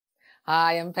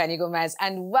Hi, I'm Penny Gomez,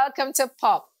 and welcome to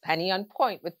Pop, Penny on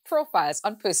Point with profiles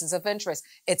on persons of interest.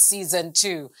 It's season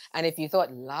 2. And if you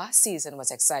thought last season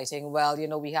was exciting, well,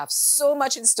 we have so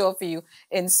much in store for you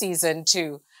in season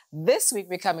 2. This week,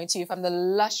 we're coming to you from the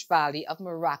lush valley of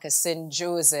Maracas, St.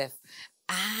 Joseph.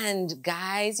 And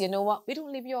guys, you know what? We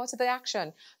don't leave you out of the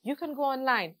action. You can go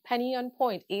online, Penny on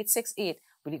Point 868.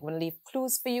 We're going to leave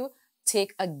clues for you.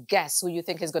 Take a guess who you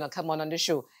think is going to come on the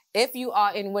show. If you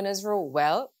are in winner's row,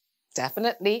 well,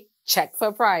 definitely check for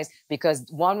a prize because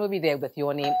one will be there with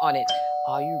your name on it.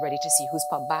 Are you ready to see who's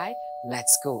popped by?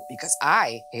 Let's go because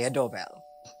I hear a doorbell.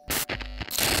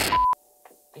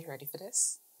 Are you ready for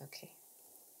this? Okay.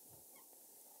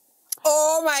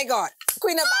 Oh my God.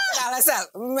 Queen of Bacchanal herself,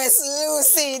 Miss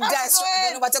Lucy Destra. I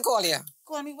don't know what to call you.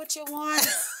 Call me what you want.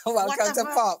 Welcome to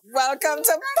Pop. Welcome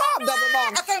to Pop. Double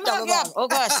bomb. Okay, Double bomb. Oh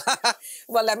gosh.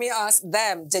 Well, let me ask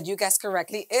them. Did you guess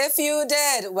correctly? If you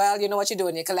did, well, you know what you're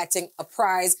doing. You're collecting a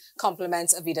prize,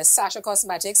 compliments of either Sasha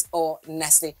Cosmetics or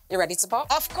Nestle. You ready to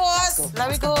pop? Of course. Let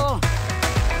me go.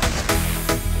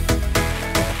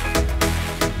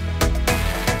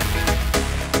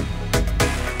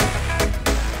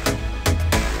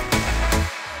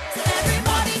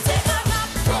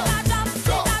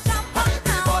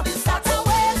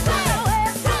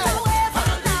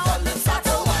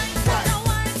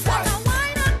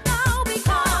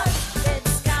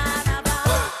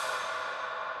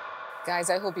 Guys,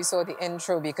 I hope you saw the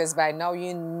intro because by now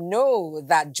you know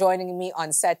that joining me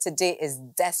on set today is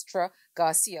Destra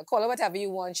Garcia. Call her whatever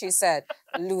you want, she said.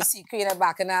 Lucy, Queen of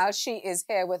Bacchanal, she is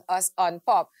here with us on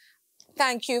Pop.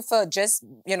 Thank you for just,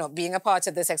 being a part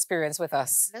of this experience with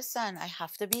us. Listen, I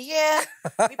have to be here.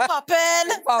 We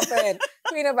poppin'. Poppin'.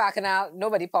 Queen of Bacchanal,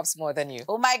 nobody pops more than you.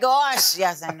 Oh my gosh.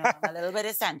 Yes, I know. I'm a little bit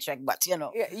eccentric, but Yeah,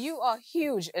 you are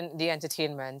huge in the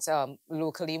entertainment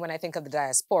locally when I think of the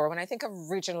diaspora, when I think of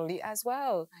regionally as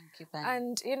well. Thank you,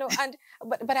 Penny. And,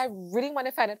 but I really want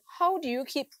to find out, how do you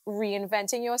keep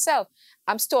reinventing yourself?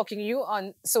 I'm stalking you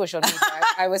on social media.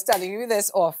 I was telling you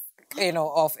this off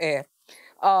air.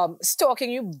 Stalking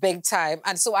you big time.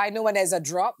 And so I know when there's a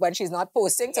drop, when she's not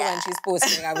posting to when she's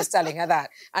posting. I was telling her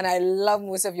that. And I love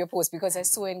most of your posts because they're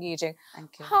so engaging.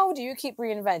 Thank you. How do you keep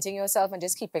reinventing yourself and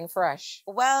just keeping fresh?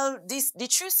 Well, the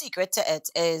true secret to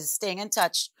it is staying in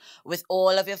touch with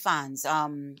all of your fans,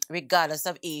 regardless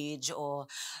of age or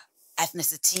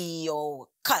ethnicity or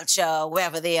culture,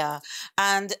 wherever they are.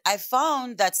 And I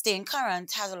found that staying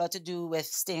current has a lot to do with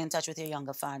staying in touch with your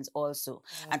younger fans also.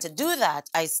 And to do that,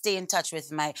 I stay in touch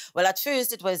with at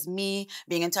first it was me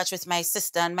being in touch with my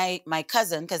sister and my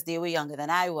cousin because they were younger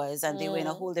than I was and they were in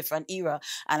a whole different era.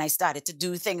 And I started to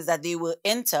do things that they were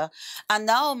into. And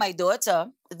now my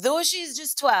daughter, though she's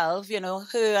just 12,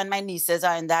 her and my nieces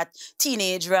are in that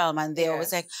teenage realm and they're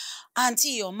always like,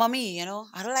 Auntie or Mommy, I don't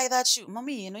like that shoe.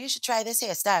 Mommy, you should try this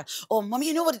hairstyle. Or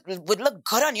Mommy, you know what would look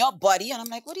good on your body? And I'm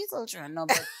like, what are you children? No,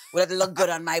 but would it look good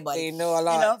on my body? They know a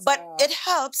lot. But it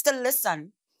helps to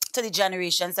listen to the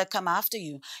generations that come after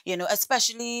you,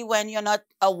 especially when you're not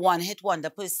a one-hit wonder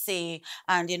per se,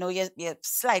 and, you're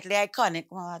slightly iconic.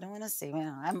 Well, I don't want to say,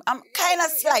 I'm kind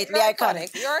of slightly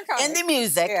iconic. You're iconic. In the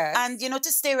music. Yes. And,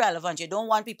 to stay relevant, you don't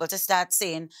want people to start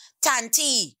saying,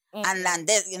 Tanty, and then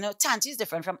this, Tanty is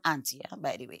different from Auntie,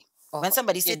 by the way. When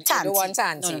somebody says Tanty. You don't want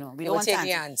Tanty. No, we don't want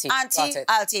Tanty. Auntie. Auntie,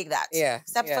 I'll take that. Yeah.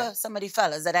 Except for some of the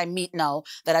fellas that I meet now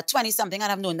that are 20-something and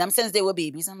I've known them since they were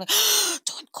babies. I'm like,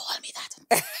 don't call me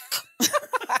that.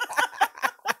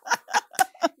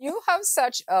 You have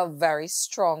such a very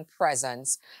strong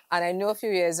presence. And I know a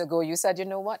few years ago you said, you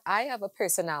know what, I have a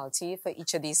personality for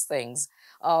each of these things.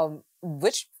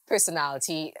 Which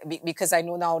personality, because I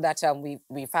know now that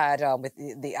we've had with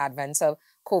the advent of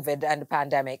COVID and the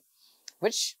pandemic,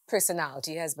 which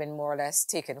personality has been more or less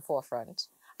taken forefront?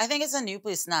 I think it's a new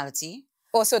personality.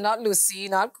 Also, not Lucy,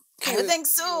 not... I don't think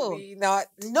so. Not...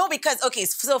 No, because, okay,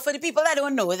 so for the people that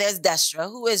don't know, there's Destra,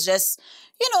 who is just,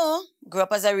 grew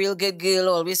up as a real good girl,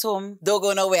 always home, don't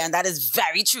go nowhere, and that is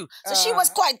very true. So she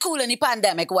was quite cool in the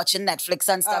pandemic, watching Netflix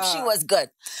and stuff. She was good.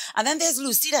 And then there's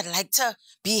Lucy that liked to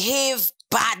behave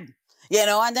bad.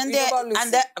 And then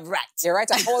right. You're right,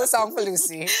 a whole song for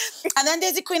Lucy. And then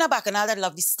there's the Queen of Bacchanal that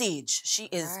loves the stage. She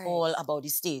is all about the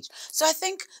stage. So I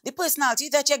think the personality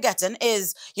that you're getting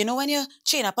is, when you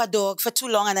chain up a dog for too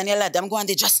long and then you let them go and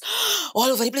they just all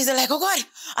over the place. They're like, oh God,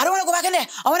 I don't want to go back in there.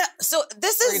 So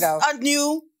this is a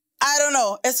new, I don't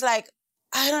know. It's like,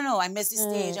 I don't know. I miss the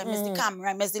stage. I miss the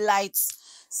camera. I miss the lights.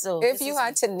 So if you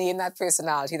had to name that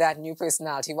personality, that new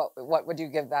personality, what would you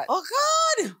give that? Oh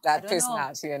God! That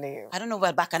personality a name. I don't know.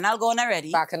 Well, Bacchanal gone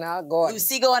already. Bacchanal gone.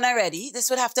 Lucy gone already. This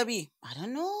would have to be, I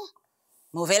don't know,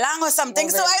 move along or something.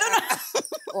 So I don't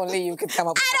know. Only you can come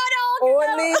up with I that. don't know.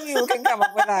 Only you can come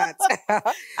up with that.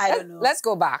 I don't know. Let's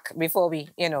go back before we,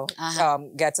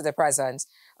 get to the present.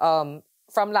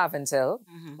 From Laventille,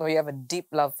 where you have a deep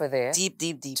love for there. Deep,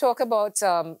 deep, deep. Talk about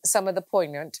some of the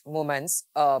poignant moments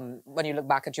when you look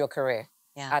back at your career.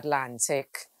 Yeah.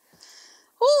 Atlantic.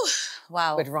 Whew,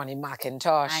 wow. With Ronnie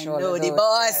McIntosh. I know, the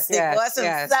boss. The boss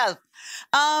himself.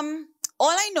 All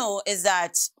I know is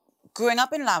that growing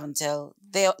up in Laventille,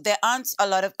 there aren't a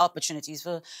lot of opportunities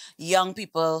for young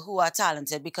people who are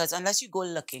talented because unless you go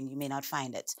looking, you may not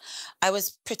find it. I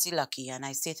was pretty lucky, and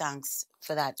I say thanks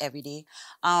for that every day.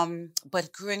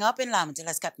 But growing up in Laventille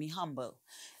has kept me humble.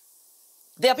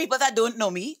 There are people that don't know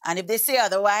me, and if they say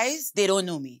otherwise, they don't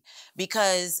know me.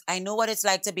 Because I know what it's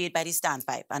like to bathe by the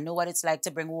standpipe. I know what it's like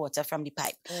to bring water from the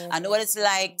pipe. I know what it's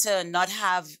like to not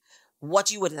have what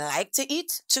you would like to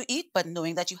eat, but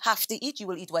knowing that you have to eat, you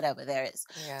will eat whatever there is.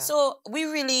 Yeah. So we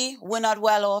really were not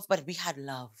well off, but we had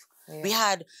love.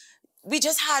 Yeah. We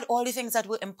just had all the things that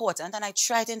were important, and I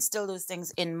try to instill those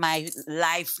things in my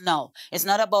life now. It's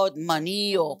not about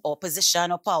money or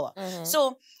position or power.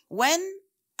 So when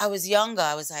I was younger,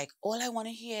 I was like, all I want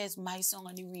to hear is my song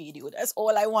on the radio. That's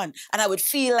all I want. And I would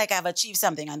feel like I've achieved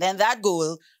something. And then that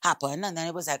goal happened. And then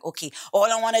it was like, okay, all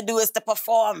I want to do is to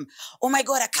perform. Oh my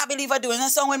God, I can't believe I'm doing a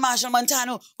song with Marshall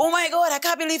Montano. Oh my God, I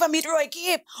can't believe I meet Roy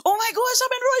Cape. Oh my gosh,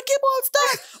 I'm in Roy Cape All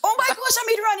Stars. Oh my gosh, I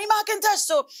meet Ronnie McIntosh.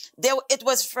 So it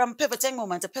was from pivoting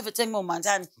moment to pivoting moment.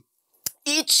 And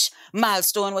each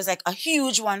milestone was like a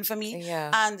huge one for me. Yeah.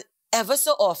 And ever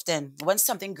so often, when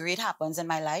something great happens in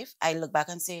my life, I look back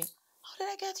and say, how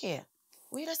did I get here?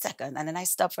 Wait a second. And then I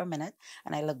stop for a minute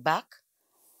and I look back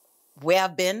where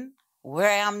I've been, where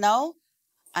I am now,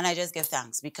 and I just give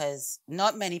thanks because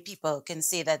not many people can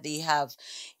say that they have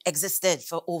existed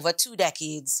for over 2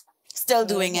 decades, still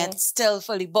doing it, still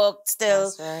fully booked,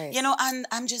 still, and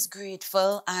I'm just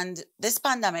grateful. And this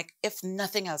pandemic, if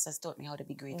nothing else, has taught me how to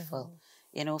be grateful.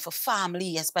 For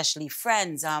family, especially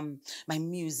friends, my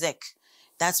music.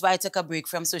 That's why I took a break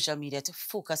from social media to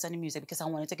focus on the music because I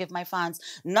wanted to give my fans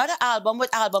not an album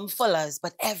with album fillers,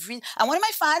 but and one of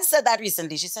my fans said that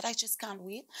recently. She said, I just can't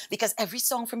wait because every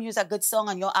song from you is a good song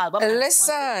on your album.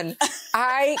 Listen,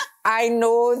 I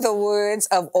know the words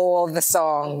of all the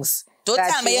songs. Don't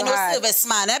tell me you're no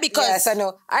serviceman, because... Yes, I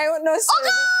know. I don't know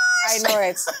service. I know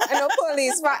it. I know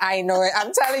policeman. I know it.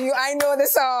 I'm telling you, I know the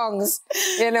songs.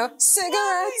 Cigarettes.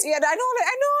 Yeah, I know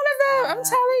all of them. I'm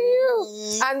telling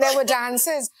you. And there were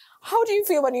dances. How do you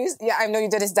feel when you... Yeah, I know you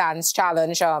did this dance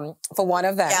challenge for one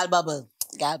of them. Gal Bubble.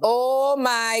 Oh,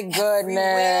 my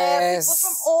goodness. People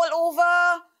from all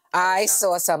over. I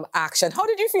saw some action. How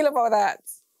did you feel about that?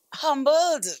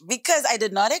 Humbled because I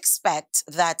did not expect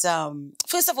that.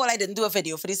 First of all, I didn't do a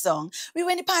video for this song. We were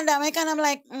in the pandemic, and I'm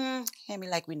like, hear me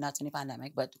like we're not in the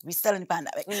pandemic, but we're still in the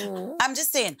pandemic. I'm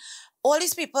just saying, all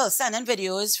these people sending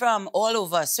videos from all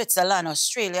over Switzerland,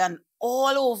 Australia, and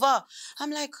all over.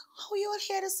 I'm like, how you all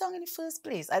hear this song in the first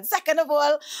place? And second of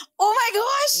all, oh my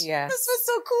gosh, this was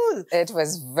so cool. It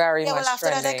was very much after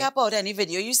trending. that, I kept out any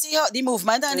video. You see how the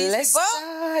movement on these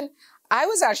people? I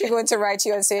was actually going to write to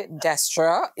you and say,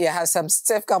 Destra, you have some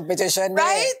stiff competition.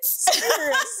 Right?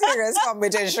 Serious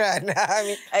competition. I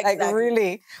mean, like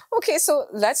really. Okay, so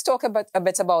let's talk a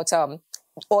bit about,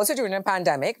 also during the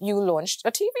pandemic, you launched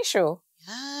a TV show.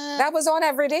 That was on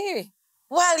every day.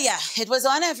 Well, yeah, it was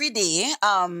on every day.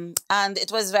 And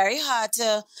it was very hard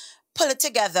to pull it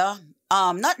together.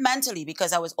 Not mentally,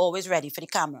 because I was always ready for the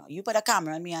camera. You put a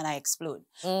camera on me and I explode.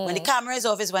 When the camera is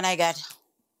off is when I get...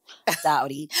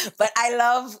 Dowdy. But I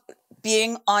love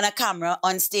being on a camera,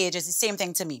 on stage. It's the same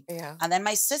thing to me. Yeah. And then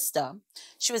my sister,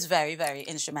 she was very, very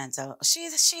instrumental. She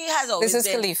has always been... This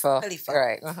is Khalifa.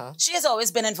 Right. She has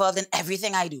always been involved in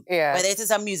everything I do. Yeah. Whether it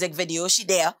is a music video, she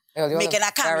there. Making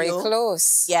a cameo. Very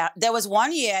close. Yeah. There was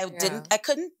one year I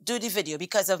couldn't do the video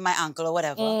because of my ankle or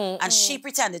whatever. And she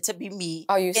pretended to be me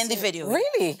in the video.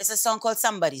 Really? It's a song called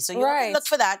Somebody. So you have to look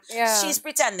for that. Yeah. She's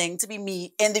pretending to be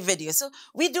me in the video. So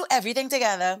we do everything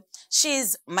together.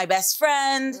 She's my best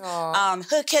friend.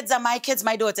 Her kids are my kids,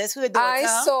 my daughters. Her daughter.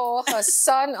 I saw her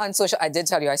son on social... I did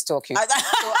tell you I stalk you.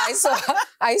 So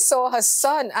I saw her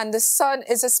son, and the son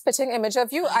is a spitting image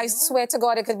of you. I swear to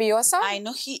God it could be your son. I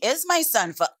know he is my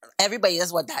son. For everybody,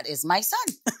 that's what that is, my son.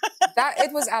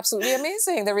 It was absolutely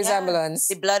amazing, the resemblance.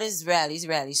 The blood is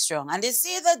really strong. And they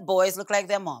say that boys look like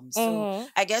their moms. So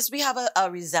I guess we have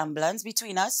a resemblance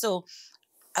between us. So,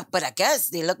 but I guess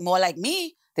they look more like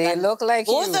me. They look like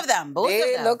you. Both of them.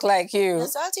 They look like you.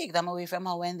 So I'll take them away from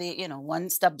her when they, one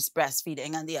stops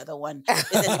breastfeeding and the other one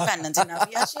is independent enough.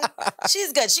 Yeah,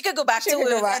 she's good. She could go back to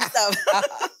work and stuff.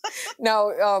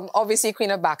 Now, obviously,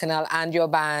 Queen of Bacchanal and your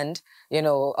band, you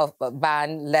know, a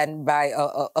band led by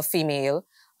a female.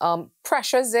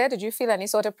 Pressures there? Did you feel any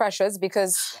sort of pressures?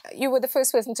 Because you were the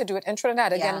first person to do it in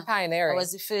Trinidad, again, pioneering. I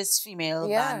was the first female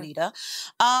band leader.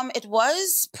 It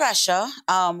was pressure.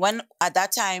 When at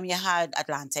that time you had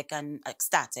Atlantic and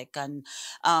Ecstatic, and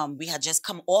we had just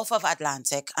come off of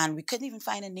Atlantic, and we couldn't even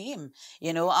find a name,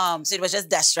 you know. So it was just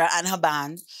Destra and her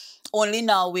band. Only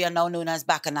now we are now known as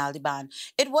Bacchanal, the band.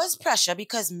 It was pressure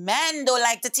because men don't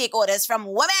like to take orders from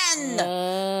women,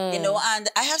 you know, and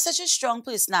I have such a strong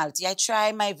personality. I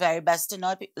try my very best to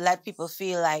not let people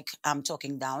feel like I'm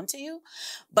talking down to you.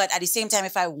 But at the same time,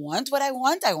 if I want what I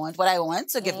want, I want what I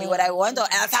want. So give me what I want, or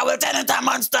else I will turn into a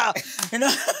monster, you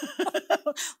know.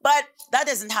 But that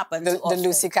doesn't happen too often. The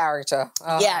Lucy character.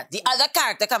 Yeah, the other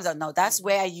character comes out. Now, that's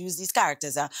where I use these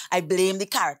characters. I blame the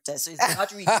characters, so it's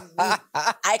not really me.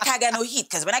 I can't get no heat,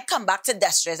 because when I come back to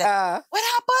Destra, it's like, what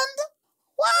happened?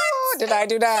 What? Oh, did I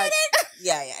do that?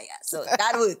 Yeah. So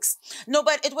that works. No,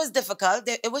 but it was difficult.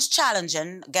 It was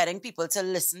challenging getting people to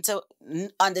listen to,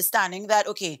 understanding that,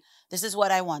 okay, this is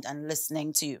what I want, and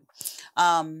listening to you.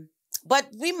 But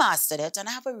we mastered it, and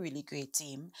I have a really great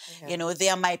team. You know, they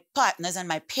are my partners and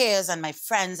my peers and my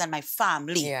friends and my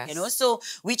family, you know. So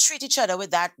we treat each other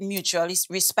with that mutual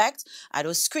respect. I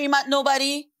don't scream at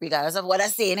nobody, regardless of what I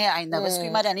say in here. I never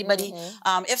scream at anybody.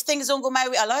 If things don't go my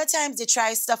way, a lot of times they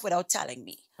try stuff without telling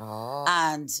me.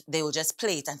 And they will just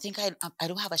play it and think I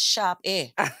don't have a sharp ear.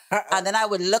 And then I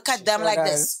would look at them like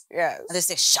this. And they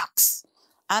say, shucks.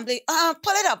 I'm like,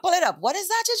 pull it up. What is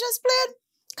that you just played?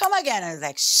 Come again. I was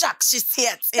like, shucks, she see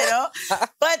it, you know?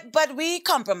 but we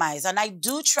compromise, and I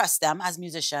do trust them as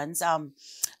musicians.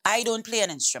 I don't play an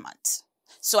instrument,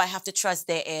 so I have to trust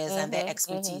their ears and their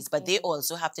expertise, but they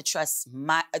also have to trust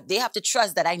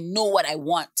that I know what I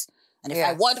want. And if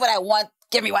I want what I want,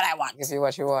 give me what I want. Give you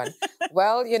what you want.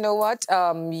 Well, you know what?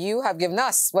 You have given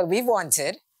us what we've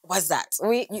wanted. What's that?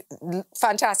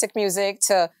 Fantastic music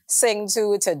to sing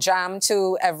to jam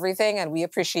to, everything, and we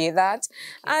appreciate that.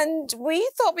 And we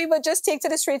thought we would just take to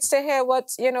the streets to hear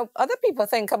what, you know, other people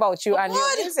think about you and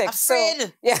your music. Afraid.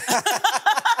 So, yeah.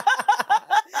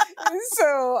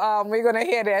 So we're going to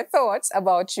hear their thoughts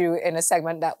about you in a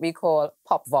segment that we call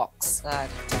Pop Vox.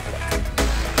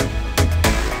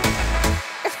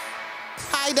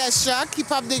 Hi, Destra.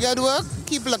 Keep up the good work.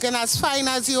 Keep looking as fine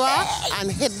as you are,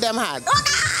 and hit them hard.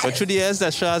 But through the years,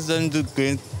 Destra has done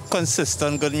doing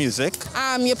consistent good music.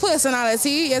 Your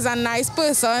personality is a nice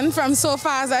person from so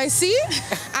far as I see,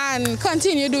 and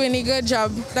continue doing the good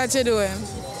job that you're doing.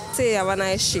 Say you have a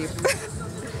nice shape.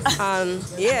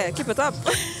 Yeah, keep it up.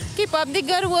 Keep up the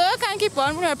good work and keep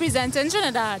on representing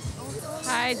Trinidad.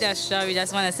 Hi, Destra. We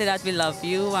just want to say that we love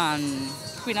you, and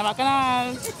Queen of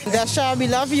Bacchanal. Destra, we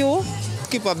love you.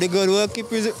 Keep up the good work,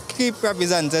 keep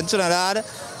representing Trinidad,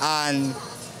 and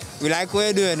we like what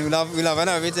you're doing. We love and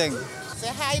everything. Say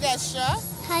hi, Destra.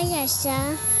 Hi,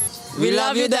 Destra. We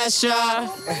love you, Destra.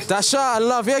 Destra, I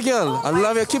love you, girl. I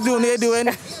love you. Keep doing what you're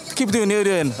doing. Keep doing what you're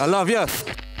doing. I love you.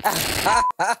 Oh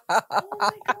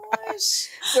my gosh.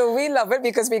 So we love it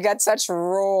because we get such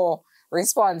raw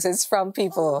responses from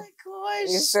people. Oh my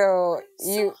gosh. So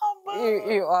you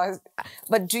are.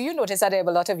 But do you notice that there are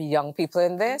a lot of young people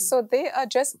in there? So they are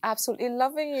just absolutely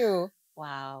loving you.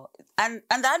 Wow. And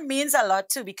that means a lot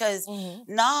too, because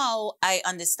now I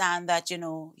understand that, you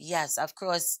know, yes, I've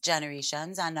crossed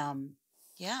generations, and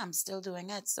yeah, I'm still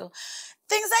doing it. So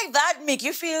things like that make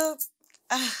you feel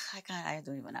I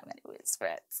don't even have any words for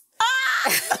it.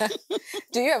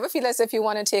 Do you ever feel as if you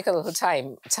want to take a little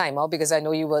time out? Because I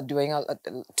know you were doing a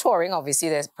touring. Obviously,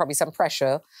 there's probably some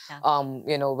pressure,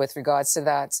 you know, with regards to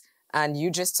that. And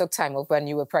you just took time off when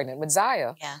you were pregnant with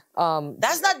Zaya. Yeah.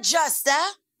 That's not just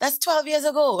that. That's 12 years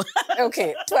ago.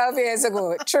 Okay, 12 years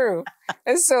ago. True.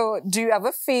 And so, do you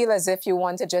ever feel as if you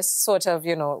want to just sort of,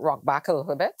 you know, rock back a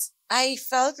little bit? I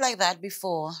felt like that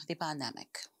before the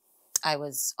pandemic. I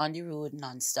was on the road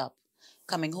nonstop,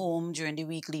 coming home during the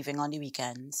week, leaving on the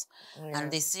weekends. Yeah.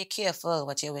 And they say, careful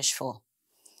what you wish for.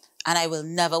 And I will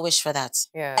never wish for that.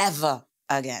 Yeah. Ever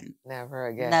again. Never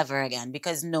again. Never again.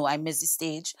 Because no, I missed the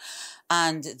stage.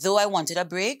 And though I wanted a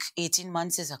break, 18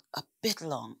 months is a bit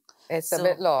long. It's a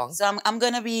bit long. So I'm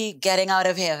going to be getting out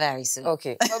of here very soon.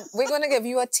 Okay. Well, we're going to give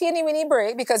you a teeny weeny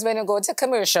break, because when you go to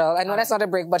commercial, I know that's not a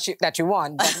break but that you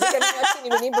want, but we're giving you a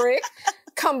teeny weeny break.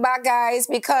 Come back, guys,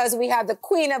 because we have the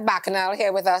Queen of Bacchanal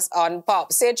here with us on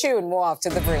Pop. Stay tuned. More after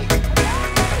the break.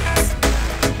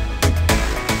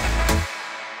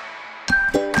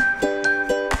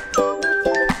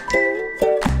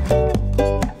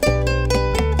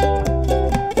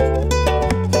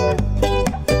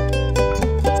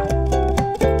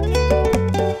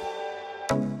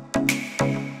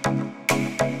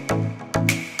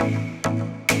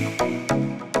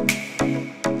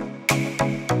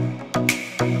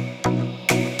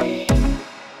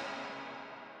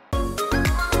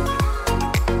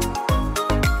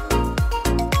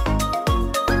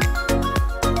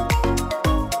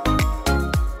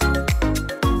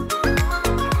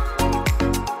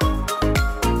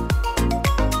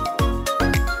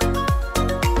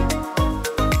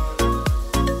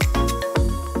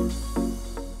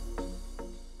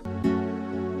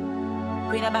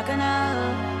 Queen of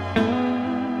Bacchanal.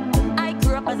 I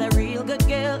grew up as a real good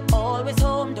girl, always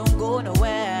home, don't go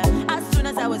nowhere. As soon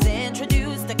as I was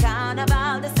introduced to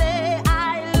carnival, they say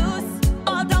I lose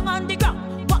all down on the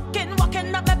ground,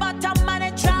 walking up my bottom and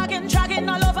it dragging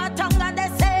all over tongue, and they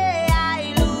say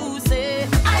I lose it.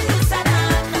 I lose it,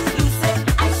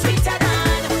 I sweeter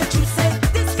than juice it.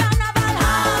 This carnival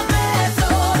have me so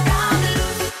damn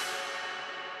loose.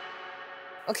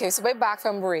 Okay, so we're back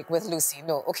from break with Lucy.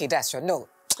 No, okay, Destra, no.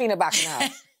 Clean her back now.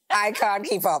 I can't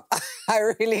keep up. I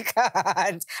really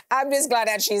can't. I'm just glad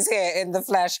that she's here in the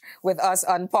flesh with us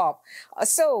on Pop.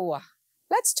 So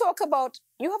let's talk about,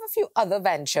 you have a few other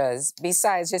ventures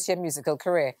besides just your musical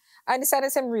career. I understand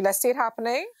there's some real estate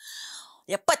happening.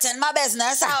 You're putting my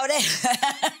business out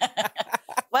there.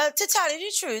 Well, to tell you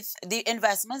the truth, the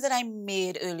investments that I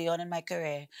made early on in my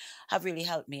career have really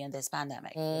helped me in this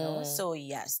pandemic, you know? So,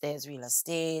 yes, there's real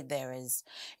estate, there is,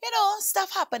 you know,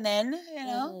 stuff happening, you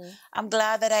know? I'm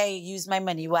glad that I used my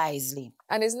money wisely.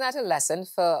 And isn't that a lesson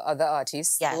for other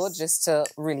artists, Yes. though, just to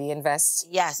really invest?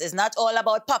 Yes, it's not all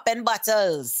about popping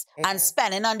bottles and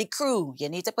spending on the crew. You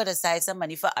need to put aside some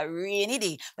money for a rainy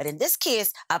day. But in this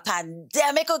case, a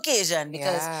pandemic occasion.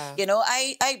 Because, you know,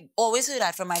 I always heard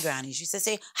that from my granny. She used to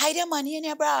say, hide your money in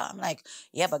your bra. I'm like,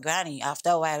 yeah, but granny, after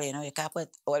a while, you know, you can't put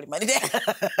all the money there.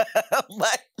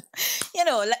 But, you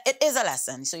know, it is a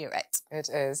lesson. So you're right. It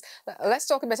is. Let's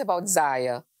talk a bit about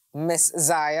Zaya. Miss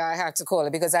Zaya, I have to call her,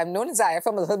 because I've known Zaya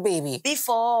from a little baby.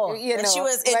 Before, you know, when she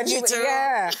was in utero.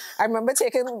 Yeah, I remember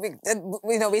taking,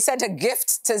 you know, we sent a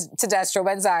gift to Destra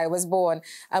when Zaya was born.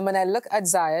 And when I look at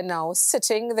Zaya now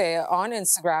sitting there on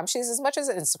Instagram, she's as much as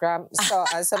an Instagram star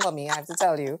as her mommy, I have to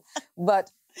tell you.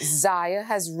 But Zaya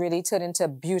has really turned into a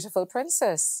beautiful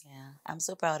princess. Yeah, I'm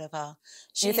so proud of her.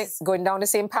 You think going down the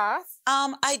same path?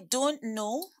 I don't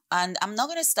know. And I'm not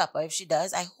going to stop her if she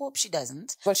does. I hope she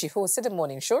doesn't. Well, she hosted a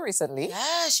morning show recently.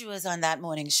 Yeah, she was on that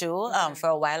morning show for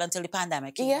a while until the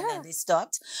pandemic came and then they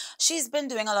stopped. She's been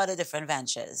doing a lot of different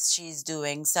ventures. She's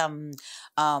doing some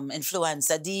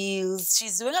influencer deals.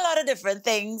 She's doing a lot of different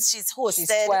things. She's hosted.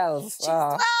 She's 12. She's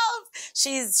 12.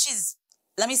 She's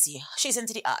let me see. She's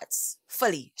into the arts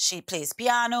fully. She plays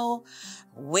piano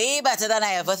way better than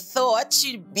I ever thought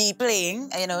she'd be playing.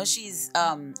 You know, she's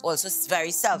also very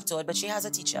self-taught, but she has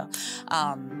a teacher.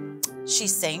 She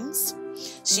sings,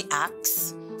 she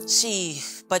acts,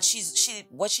 what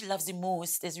she loves the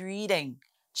most is reading.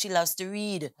 She loves to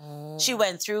read. She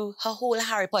went through her whole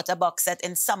Harry Potter box set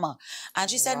in summer. And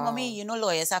she said, Mommy, you know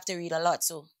lawyers have to read a lot,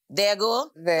 so there you go.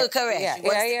 Correct. Yeah, she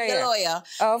wants to be a lawyer.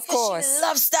 Of course. She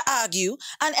loves to argue.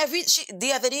 And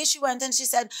the other day she went and she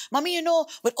said, Mommy, you know,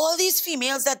 with all these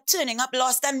females that turning up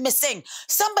lost and missing,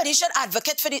 somebody should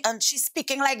advocate for the... And she's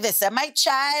speaking like this. And my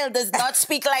child does not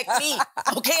speak like me.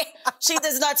 Okay? She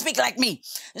does not speak like me.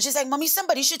 And she's like, Mommy,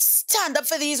 somebody should stand up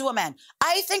for these women.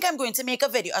 I think I'm going to make a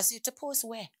video. I said, to post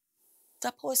where?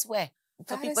 To post where?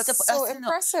 For That people is to so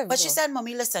impressive. But she said,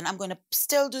 Mommy, listen, I'm going to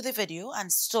still do the video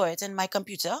and store it in my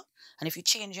computer. And if you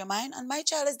change your mind, and my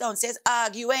child is downstairs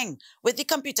arguing with the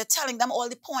computer, telling them all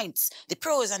the points, the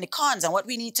pros and the cons, and what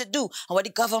we need to do, and what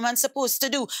the government's supposed to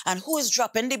do, and who is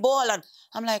dropping the ball. And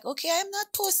I'm like, okay, I'm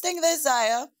not posting this,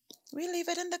 Zaya. We leave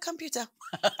it in the computer.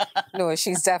 No,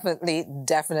 she's definitely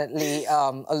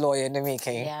a lawyer in the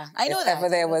making. Yeah, I know if that. ever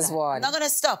there was one. I'm not going to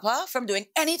stop her from doing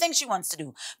anything she wants to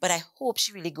do, but I hope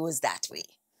she really goes that way.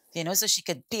 You know, so she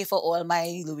could pay for all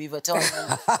my Louis Vuitton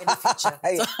in the future.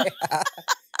 Yeah.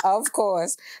 Of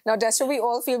course. Now, Destra, we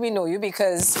all feel we know you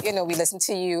because, you know, we listen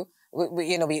to you.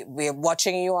 We're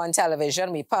watching you on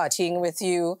television. We're partying with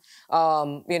you.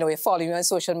 You know, we're following you on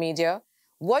social media.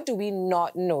 What do we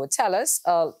not know? Tell us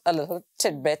a little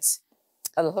tidbit,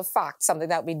 a little fact, something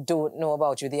that we don't know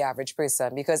about you, the average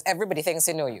person, because everybody thinks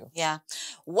they know you. Yeah.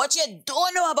 What you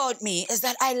don't know about me is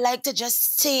that I like to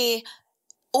just stay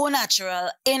au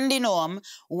natural, in the norm,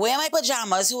 wear my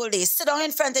pajamas whole day, sit down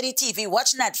in front of the TV,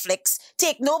 watch Netflix,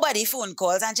 take nobody phone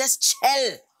calls, and just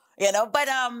chill. You know, but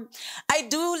I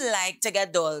do like to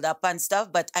get dolled up and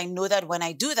stuff, but I know that when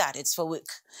I do that, it's for work,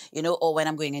 you know, or when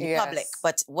I'm going in the public.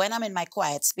 But when I'm in my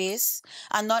quiet space,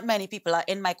 and not many people are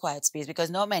in my quiet space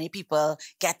because not many people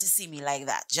get to see me like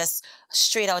that. Just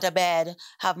straight out of bed,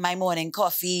 have my morning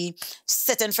coffee,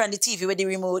 sit in front of the TV with the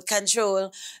remote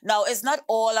control. Now, it's not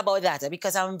all about that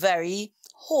because I'm very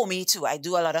homey too. I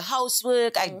do a lot of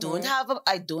housework. I don't have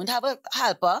a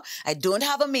helper. I don't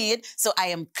have a maid. So I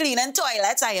am cleaning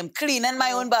toilets. I am cleaning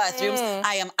my own bathrooms.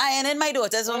 I am ironing my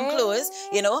daughter's own clothes.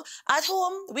 You know, at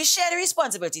home we share the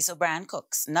responsibility. So Brian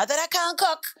cooks. Not that I can't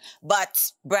cook,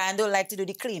 but Brian don't like to do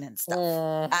the cleaning stuff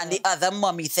and the other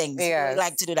mummy things. He don't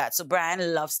like to do that. So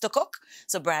Brian loves to cook.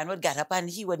 So Brian would get up and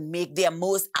he would make their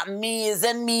most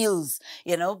amazing meals.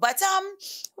 You know, but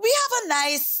we have a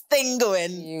nice thing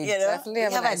going. You know, definitely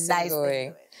have a nice thing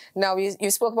going. Now,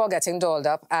 you spoke about getting dolled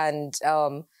up, and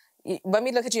when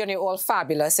we look at you and you're all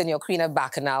fabulous in your Queen of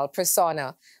Bacchanal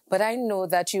persona, but I know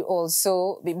that you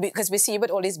also, because we see you with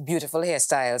all these beautiful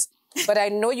hairstyles, but I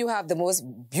know you have the most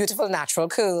beautiful natural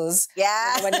curls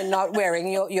when you're not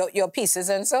wearing your pieces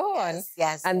and so on.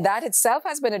 Yes. And that itself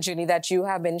has been a journey that you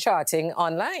have been charting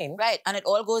online. Right. And it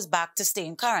all goes back to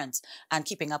staying current and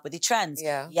keeping up with the trends.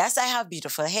 Yeah. Yes, I have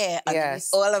beautiful hair and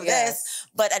all of this.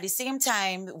 But at the same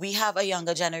time, we have a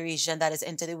younger generation that is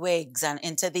into the wigs and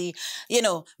into the, you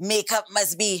know, makeup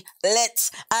must be lit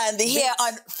and the hair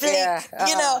on flick,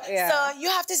 you know. So you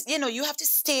have to, you know, you have to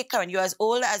stay current. You're as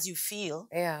old as you feel.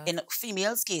 In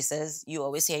females' cases, you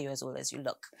always hear you're as old as you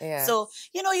look. So,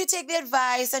 you know, you take the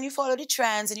advice and you follow the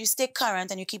trends and you stay current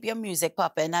and you keep your music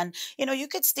popping and, you know, you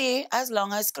could stay as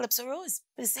long as Calypso Rose.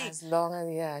 As long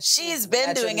as, she's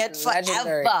been doing it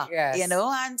forever, you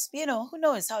know, and, you know, who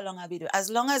knows how long I'll be doing. As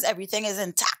long as everything is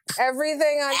intact.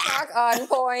 Everything intact, on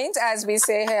point, as we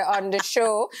say here on the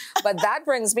show. But that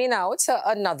brings me now to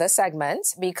another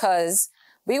segment because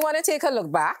we want to take a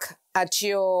look back at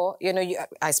your, you know,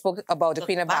 I spoke about the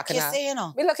Queen of Bacchanal. You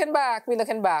know. We're looking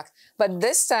back. But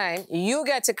this time, you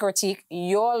get to critique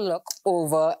your look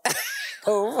over,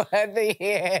 over the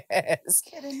years.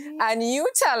 And you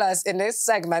tell us in this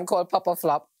segment called Pop or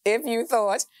Flop, if you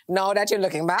thought, now that you're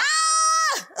looking back,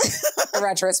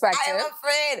 retrospective. I am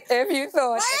afraid. If you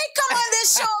thought... Why I come on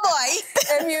this show, boy?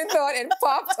 If you thought it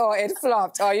popped or it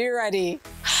flopped, are you ready?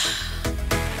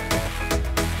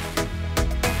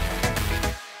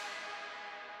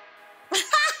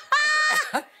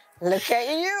 Look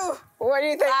at you. What do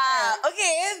you think?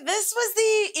 Okay, this was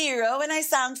the era when I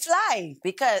sang Fly.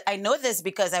 Because I know this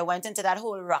because I went into that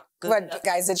whole rock. But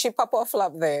guys, did she pop or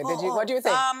flop there? Did you? What do you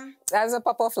think? That's a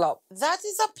pop or flop? That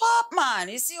is a pop, man.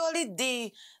 You see all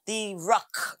the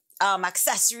rock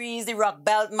accessories, the rock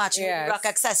belt matching with the rock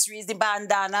accessories, the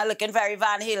bandana looking very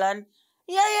Van Halen.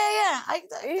 Yeah. I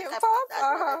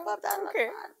pop? Okay,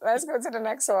 let's go to the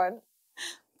next one.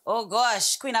 Oh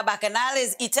gosh, Queen of Bacchanal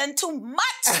is eating too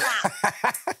much now.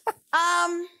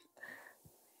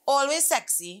 Always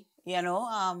sexy, you know.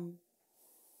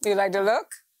 Do you like the look?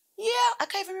 Yeah, I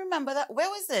can't even remember that. Where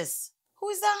was this? Who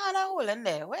is that Hannah Holland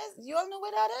there? You all know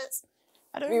where that is?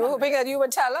 I don't remember. We were hoping that you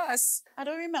would tell us. I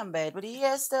don't remember it, but the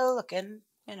hair still looking,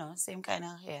 you know, same kind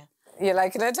of hair. You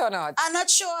liking it or not? I'm not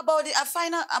sure about it.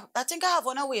 I think I have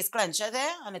on a waist clencher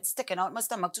there and it's sticking out my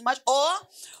stomach too much. Or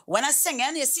when I'm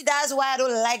singing, you see, that's why I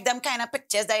don't like them kind of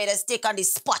pictures that you just take on the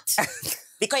spot.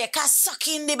 Because you can't suck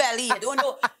in the belly. You don't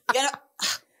know. You know.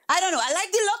 I don't know. I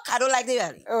like the look. I don't like the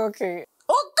belly. Okay.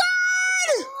 Oh,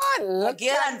 God! Look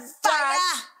girl on fire.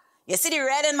 You see the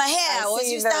red in my hair? I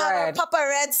always used to have a pop of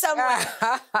red somewhere.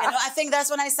 You know, I think that's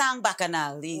when I sang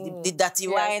Bacchanal, the dirty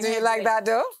wine. Do you like that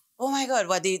though? Oh my God,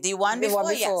 what, the one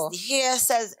before? Yes, the hair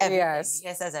says everything. Yes. The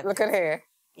hair says everything. Look at here.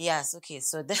 Yes, okay,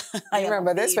 so I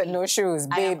remember this with no shoes,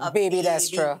 baby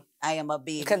Destra. I am a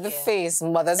baby. Look at the face,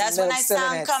 mother's That's milk when I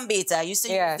sang Cambita. I used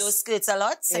to use those skirts a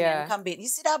lot, singing Cambita. You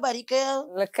see that body,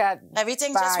 girl? Look at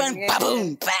everything just went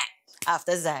ba-boom, back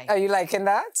after Zai. Are you liking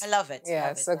that? I love it.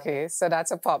 Yes, okay, so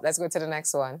that's a pop. Let's go to the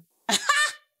next one.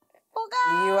 Oh,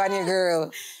 God. You and your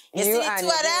girl. You see the two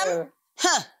of them?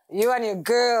 Huh. You and your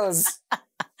girls.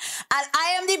 And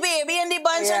I am the baby in the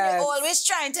bunch and they're always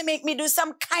trying to make me do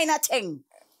some kind of thing.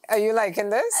 Are you liking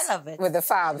this? I love it. With the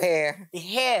fab hair. The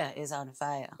hair is on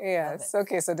fire. Yes.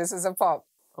 Okay, so this is a pop.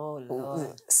 Oh,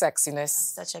 Lord. Sexiness.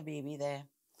 Such a baby there.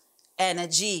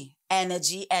 Energy.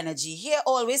 Hair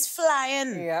always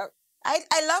flying. Yeah.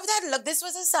 I love that look. This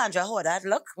was a Sandra Horvath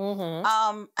look.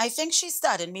 I think she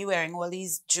started me wearing all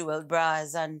these jeweled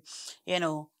bras and, you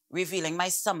know, revealing my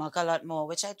stomach a lot more,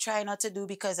 which I try not to do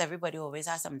because everybody always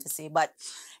has something to say. But,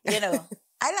 you know,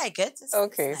 I like it.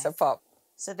 Okay, it's a pop.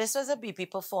 So this was a BP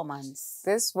performance.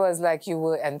 This was like you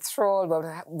were enthralled,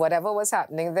 but whatever was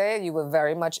happening there, you were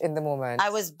very much in the moment. I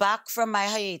was back from my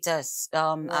hiatus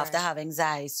after having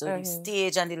Zai. So the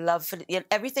stage and the love,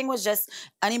 everything was just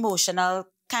an emotional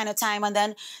kind of time. And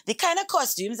then the kind of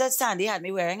costumes that Sandy had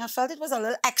me wearing, I felt it was a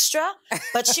little extra,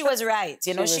 but she was right.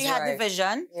 You know, she had the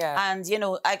vision. Yeah. And, you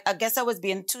know, I guess I was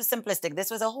being too simplistic. This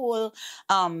was a whole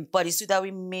bodysuit that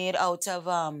we made out of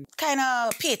kind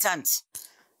of patent.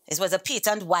 It was a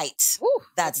patent white. Ooh,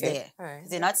 that's there. Right.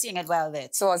 You're not seeing it well there.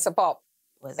 So it's a pop.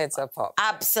 It's a pop.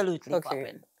 Absolutely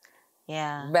popping.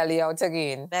 Yeah. Belly out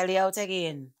again. Belly out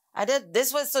again.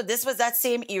 This was that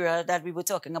same era that we were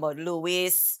talking about. Low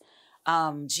waist,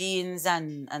 jeans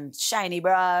and shiny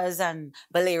bras and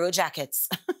bolero jackets.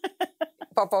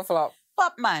 Pop or flop?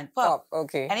 Pop, man. Pop.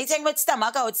 Okay. Anything with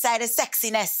stomach outside is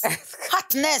sexiness.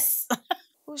 Hotness.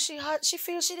 Oh, she hot. She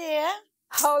feels she there.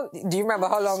 Do you remember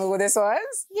how long ago this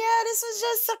was? Yeah, this was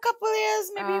just a couple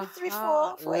years, maybe 3,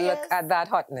 4 years. Look at that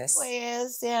hotness. 4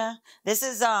 years, yeah. This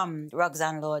is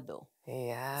Roxanne Lord, though.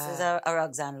 Yeah. This is a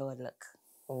Roxanne Lord look.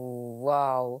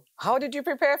 Wow. How did you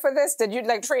prepare for this? Did you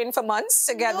like train for months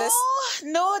to get this?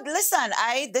 No, listen,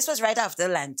 this was right after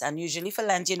Lent. And usually for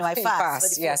Lent, you know, I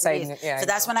fast. Yes, so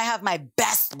that's when I have my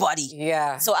best body.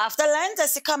 Yeah. So after Lent, I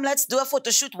said, come, let's do a photo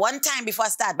shoot one time before I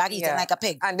start back eating like a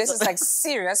pig. And this is like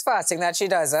serious fasting that she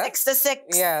does, huh? 6 to 6.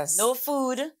 Yes. No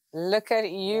food. Look at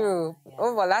you. Yeah.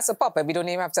 Oh, well, that's a pop. We don't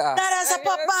even have to ask. That's a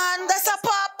pop, man. That's a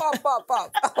pop.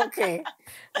 Pop. Okay.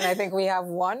 And I think we have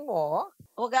one more.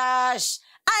 Oh, gosh.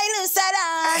 I Lucy.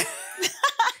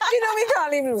 You know, we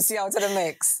can't leave Lucy out of the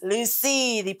mix.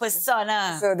 Lucy, the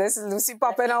persona. So this is Lucy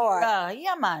popping or what?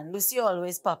 Yeah, man. Lucy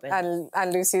always popping.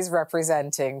 And Lucy's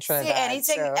representing Trinidad. Say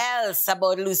anything else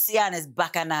about Lucy and his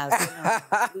bacchanal.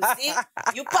 Lucy,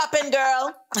 you popping,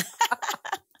 girl.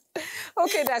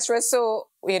 Okay, Destra. So,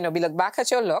 you know, we look back at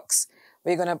your looks.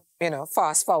 We're going to, you know,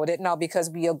 fast forward it now because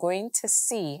we are going to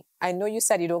see. I know you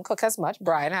said you don't cook as much.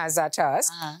 Brian has that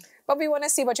task. But we want to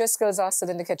see what your skills are still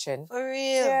in the kitchen. For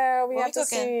real? Yeah, we have to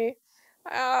see.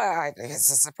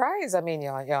 It's a surprise. I mean,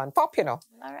 you're on pop, you know.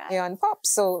 All right. You're on pop,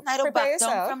 so I don't prepare back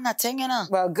yourself. down from nothing, you know.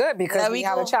 Well, good, because we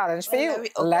have a challenge for you.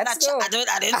 Let's go.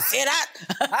 I didn't say that.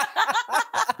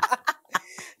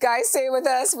 Guys, stay with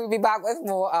us. We'll be back with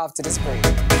more after this break.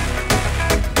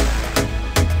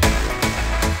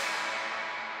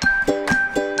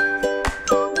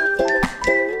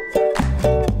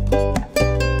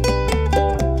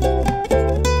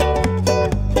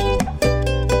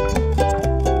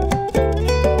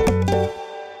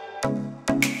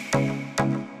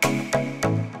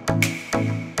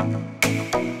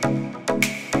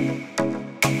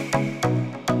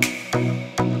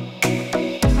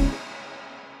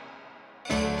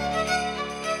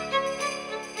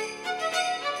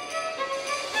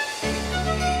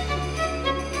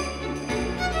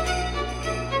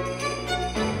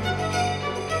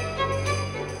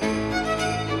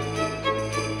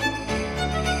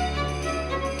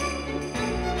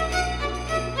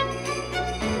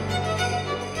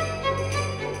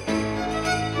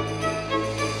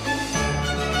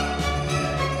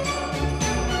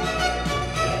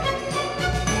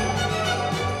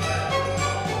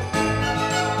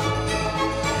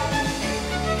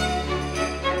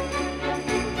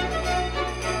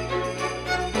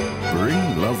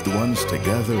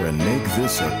 Together and make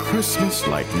this a Christmas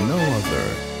like no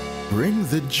other. Bring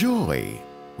the joy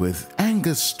with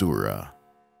Angostura.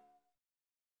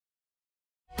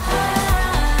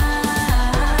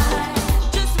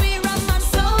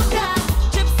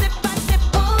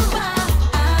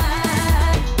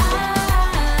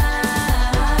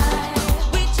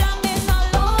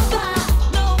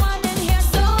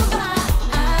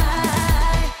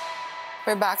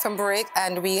 We're back from break,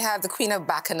 and we have the Queen of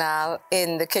Bacchanal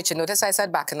in the kitchen. Notice I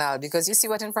said Bacchanal because you see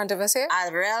what in front of us here?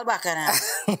 A real Bacchanal.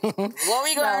 What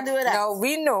we going to do with that? No,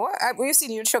 we know. We've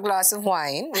seen you drink a glass of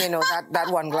wine. You know,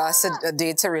 that one glass a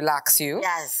day to relax you.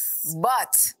 Yes.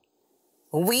 But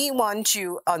we want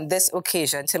you on this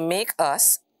occasion to make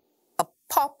us a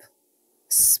pop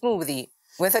smoothie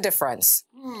with a difference.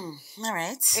 All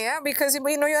right. Yeah, because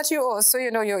we know that you also, you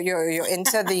know, you're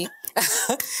into the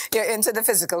you're into the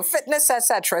physical fitness,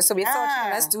 etc. So we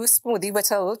thought, let's do a smoothie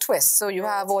with a little twist. So you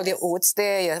have all your oats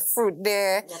there, your fruit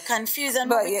there. You're confusing,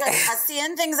 but I'm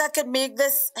seeing things that could make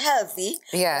this healthy.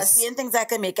 Yes. I'm seeing things that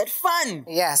could make it fun.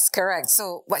 Yes, correct.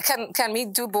 So what can we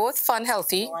do both fun,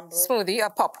 healthy smoothie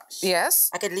or pop? Yes.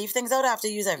 I could leave things out after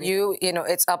use everything. You know,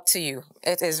 it's up to you.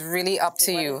 It is really up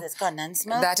to you. Is this condensed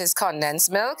milk? That is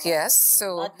condensed milk. Yes. So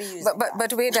So,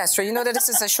 but wait, Destra, you know that this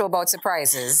is a show about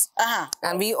surprises.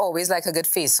 And we always like a good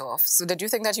face-off. So did you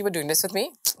think that you were doing this with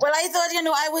me? Well, I thought, you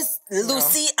know, I was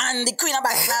Lucy and the Queen of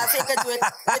Backlash. I could do it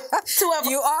with two of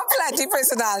them. You are plenty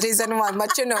personalities in one,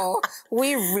 but you know,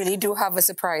 we really do have a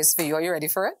surprise for you. Are you ready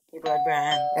for it? You got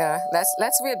Brian. Yeah,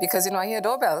 let's wait because, you know, I hear a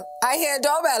doorbell. I hear a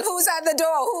doorbell. Who's at the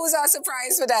door? Who's our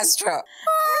surprise for Destra?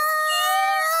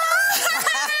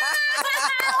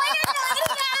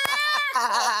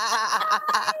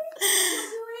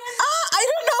 I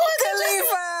don't know what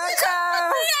Khalifa,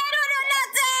 come. I don't know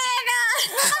nothing.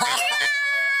 Oh my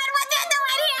God, what you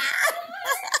doing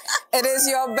here? It is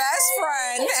your best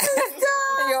friend,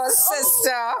 your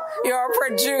sister, your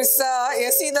producer.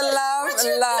 You see the love.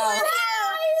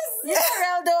 You're a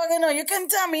real dog, you know. You can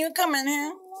tell me you come in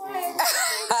here.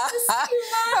 Aww.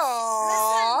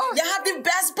 You have the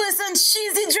best person.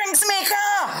 She's the drinks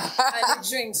maker. I'm the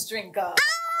drinks drinker.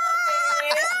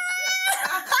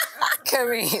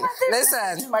 Kareem,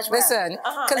 listen,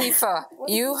 Khalifa,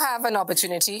 you have an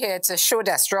opportunity here to show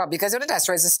Destra because you know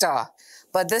Destra is a star.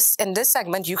 But in this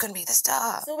segment, you can be the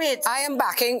star. So wait. I am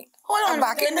backing. Hold on, I'm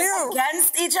backing you.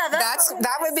 Against each other?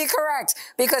 That would be correct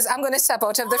because I'm going to step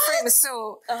out of the frame.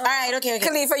 So, all right, okay.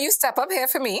 Khalifa, you step up here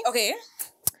for me. Okay.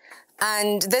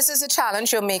 And this is a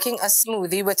challenge. You're making a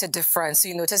smoothie with a difference. So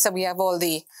you notice that we have all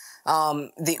the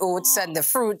oats and the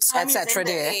fruits, etc.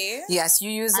 there. Yes,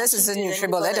 you use this as a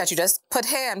NutriBullet that you just put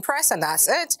here and press, and that's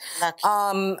it.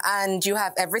 And you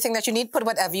have everything that you need. Put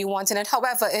whatever you want in it.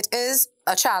 However, it is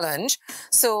a challenge.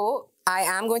 So I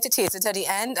am going to taste it at the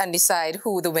end and decide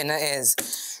who the winner is.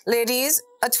 Ladies,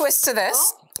 a twist to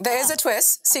this. There is a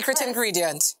twist. Secret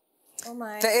ingredient. Oh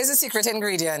my. There is a secret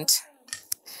ingredient.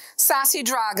 Sassy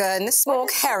Dragon,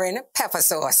 smoked herring, pepper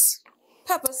sauce.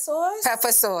 Pepper sauce?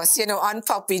 Pepper sauce. You know, on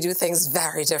Pop, we do things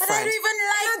very different. But I don't even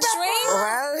like pepper.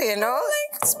 Well, you know. I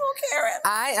like smoked herring.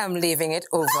 I am leaving it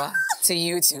over to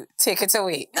you two. Take it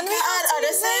away. You can add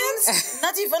other things.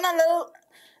 Not even a little.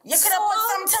 You could have put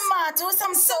some tomato,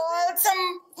 some salt,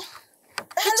 some...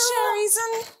 cherries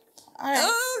and... All right.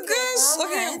 Oh, gosh.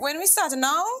 Okay, right. when we start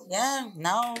now? Yeah,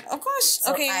 now. Of course.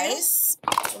 So okay. ice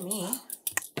for me.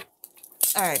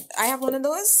 All right. I have one of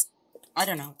those? I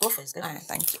don't know. Go first. Go All right,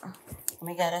 thank you. Let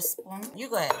me get a spoon. You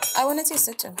go ahead. I want to taste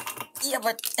it too. Yeah,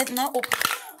 but it's not open.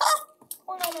 Oh,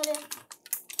 hold on, hold on.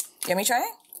 Let me try?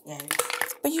 Yeah.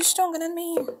 But you're stronger than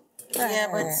me. Yeah,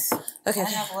 but okay. I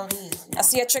have all these. I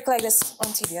see a trick like this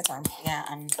on TV at time. Yeah,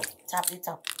 and tap the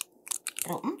top.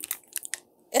 It open?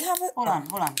 It have it. Hold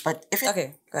on. But if it...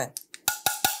 Okay, go ahead.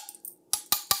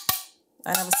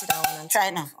 I never see that one. Try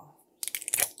it now.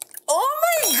 Oh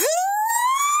my God!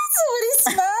 So many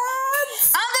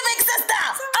spots! I'm the big sister!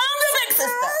 I'm the big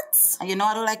sister! And you know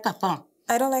I don't like pepper.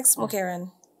 I don't like smoked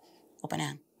herring. Open your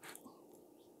hand.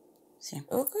 See?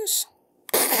 Oh gosh.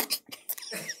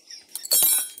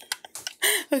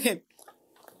 Okay.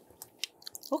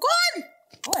 Oh God!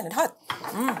 Oh, and it's hot.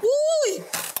 Ooh!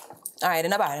 All right,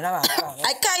 not bad.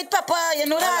 I can't eat pepper, you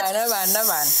know that? No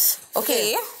bad.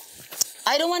 Okay.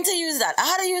 I don't want to use that. I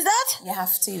had to use that? You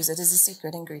have to use it. It's a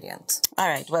secret ingredient. All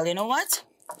right, well, you know what?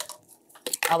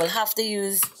 I will have to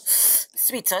use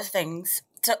sweeter things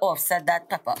to offset that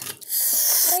pepper.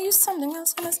 Can I use something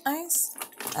else on this ice?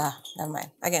 Ah, never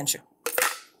mind. Again, true.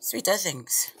 Sweeter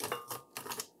things.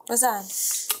 What's that?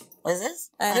 What is this?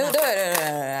 I do it.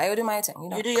 I will do my thing. You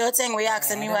know. You do your thing. We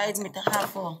asking me why it's me to have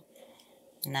for.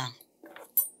 No.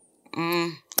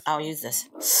 I'll use this.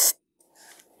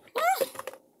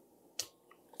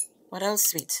 What else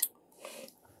sweet?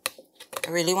 I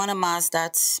really want to mask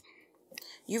that.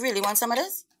 You really want some of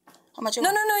this? How much you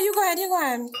want? No, you go ahead.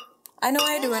 I know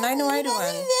I doing.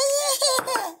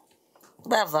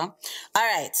 Whatever. All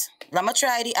right. Let me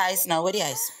try the ice now. With the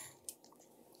ice?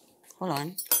 Hold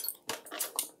on.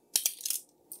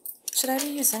 Should I be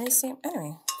using the same?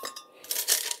 Anyway.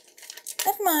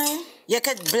 Never mind. You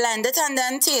could blend it and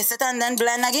then taste it and then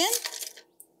blend again?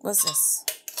 What's this?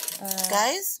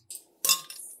 Guys?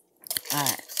 All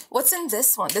right. What's in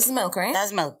this one? This is milk, right?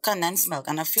 That's milk, condensed milk.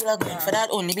 And I feel like going for that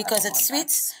only because it's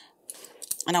sweet.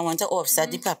 And I want to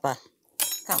offset the pepper.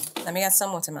 Come, let me get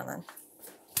some watermelon.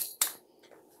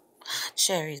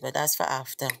 Cherries, but that's for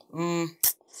after.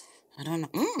 I don't know.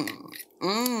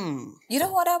 You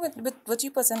don't want that with what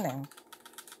you put in there?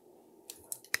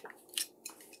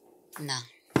 No.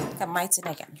 Come, might it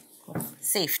again.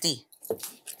 Safety.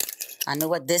 I know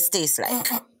what this tastes like.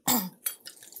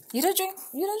 You don't drink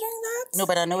that? No,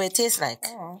 but I know what it tastes like.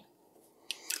 Oh.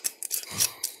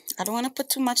 I don't want to put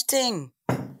too much thing.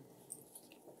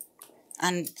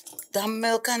 And the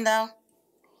milk and the...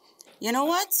 You know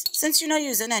what? Since you're not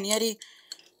using any of the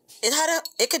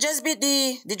It could just be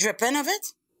the dripping of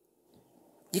it.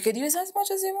 You could use as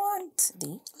much as you want,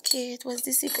 D. Okay, it was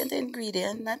the secret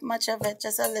ingredient. Not much of it,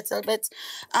 just a little bit.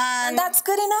 And that's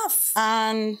good enough.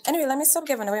 And anyway, let me stop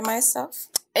giving away my stuff.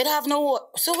 It have no water.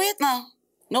 So wait now.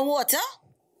 No water?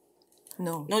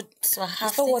 No. No. So I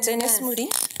have to water in your smoothie?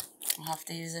 I have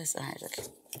to use this. All right, okay.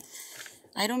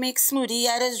 I don't make smoothie.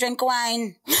 I just drink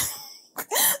wine.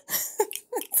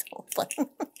 So funny.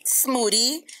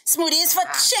 Smoothie. Smoothie is for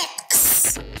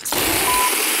chicks.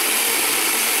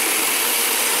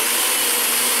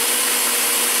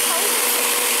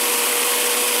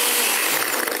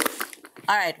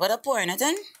 All right, what I pouring it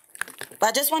in? But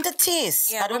I just want to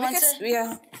taste. Yeah, I don't want to.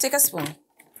 Yeah, take a spoon.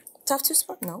 Tough 2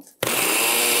 spoon? No.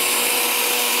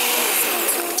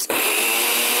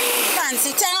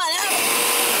 Fancy thing on it.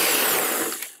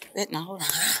 Wait, now hold on.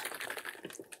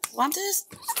 Want this?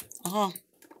 Oh.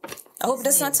 I hope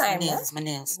this not time. My nails, my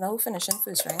nails. Now we're finishing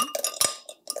first, right?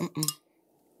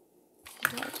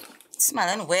 It's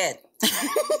smelling weird.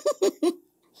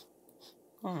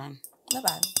 Hold on. Not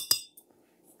bad.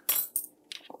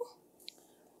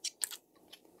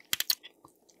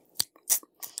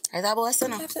 Is that boss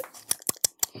enough?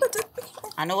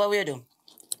 I know what we're doing.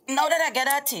 Now that I get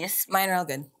that taste. Mine real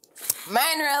good.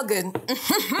 Mine real good.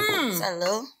 It's a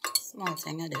little small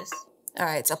thing of this. All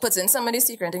right, so put in some of the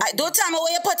secret ingredients. Don't tell me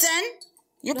what you put in.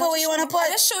 You put what you want to put.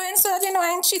 I'm just showing so that you know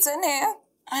I ain't cheating here.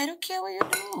 I don't care what you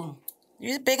do.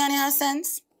 You big on your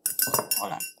sense.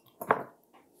 Hold on.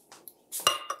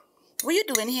 What you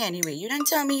doing here anyway? You didn't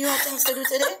tell me you had things to do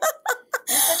today.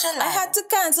 You're such a liar. I had to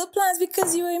cancel plans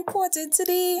because you were important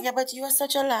today. Yeah, but you are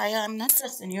such a liar. I'm not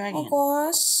trusting you again. Oh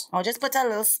gosh. I'll just put a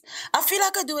little. I feel I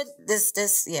could do it.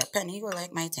 This. Yeah, Penny, you will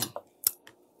like my thing.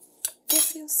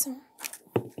 Yes, you so.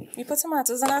 You put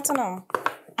tomatoes in that now.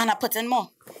 And I put in more.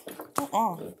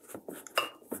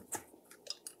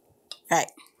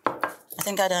 Right. I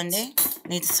think I done there.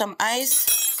 Need some ice.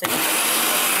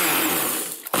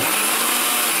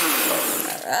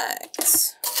 Alright.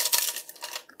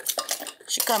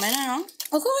 She coming now.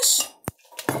 Oh gosh.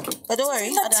 But don't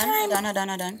worry. I'm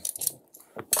done.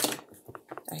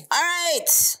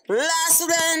 Alright. Last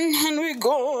one and we're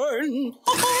gone.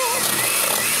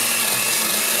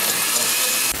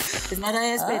 Is my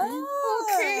eyes baby?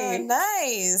 Okay.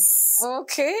 Nice.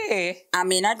 Okay. I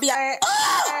may not be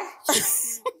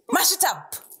mash it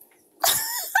up.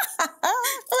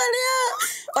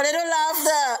 But I don't laugh.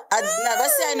 I never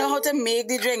say I know how to make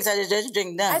the drinks. I just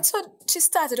drink them. I thought she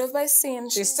started off by saying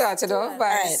she started off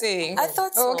by saying. I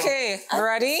thought so. Okay,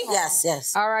 ready?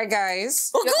 Yes. All right,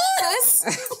 guys. Oh, good.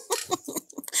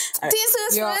 Taste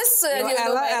first.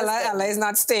 Ella is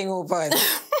not staying open.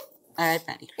 All right,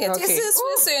 Penny. Yeah, taste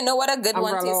first so you know what a good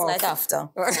one tastes like after.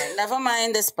 Never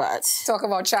mind this part. Talk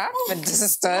about chat with the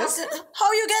sisters.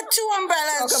 How you get 2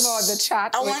 umbrellas? Talk about the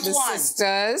chat with the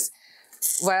sisters.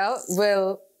 Well,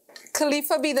 will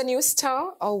Khalifa be the new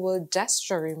star or will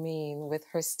Destra remain with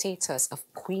her status of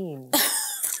queen?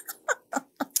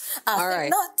 All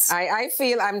right. I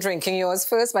feel I'm drinking yours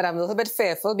first, but I'm a little bit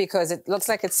fearful because it looks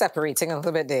like it's separating a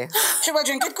little bit there. She will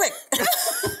drink it quick.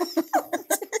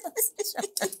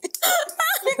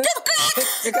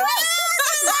 because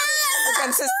the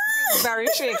consistency is very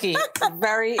shaky.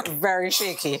 Very, very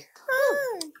shaky.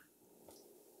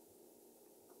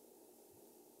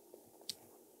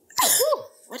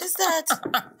 What is that?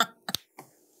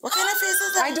 What kind of face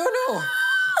is that? I don't know.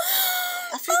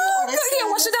 I feel yeah,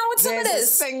 wash it down with some of this. There's a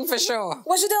sting for sure.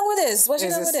 Wash it down with this. Wash it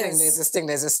down with this.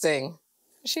 There's a sting.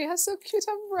 She has so cute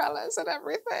umbrellas and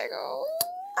everything. Oh,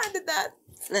 I did that.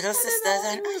 Little sisters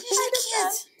and I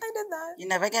did that. You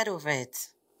never get over it.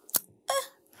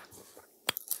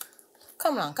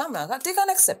 Come on. Take a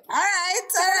next sip. All right.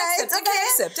 Okay.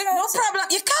 No problem.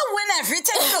 You can't win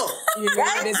everything, though. You know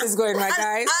where this is going, my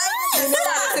guys. You know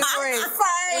where this is going.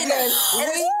 Fine. Because we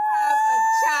have a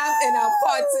champ in a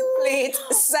pot to plate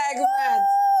segment.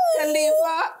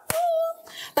 Khalifa.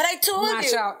 But I told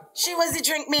you, she was the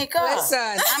drink maker. Listen.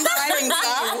 I'm the drinker.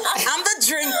 I'm the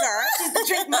drinker. She's the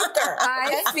drink maker.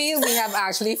 I feel we have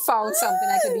actually found something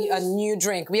that could be a new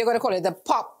drink. We are going to call it the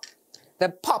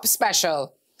pop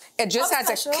special. It just has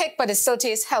a kick, but it still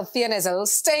tastes healthy and there's a little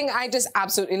sting. I just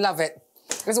absolutely love it.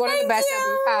 It's one of the best that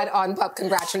we've had on Pop.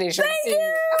 Congratulations. Thank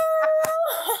you.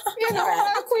 You know,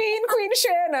 Queen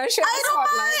share the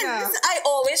spotlight. I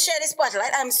always share the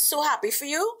spotlight. I'm so happy for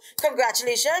you.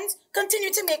 Congratulations.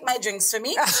 Continue to make my drinks for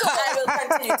me. So I will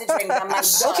continue to drink them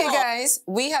myself. Okay, guys,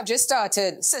 we have just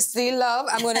started Sisterly Love.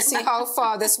 I'm going to see how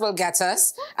far this will get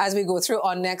us as we go through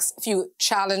our next few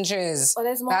challenges. Oh,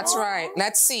 there's more? That's right.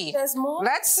 Let's see. There's more?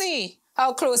 Let's see.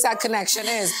 how close that connection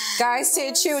is. Guys,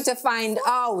 stay tuned to find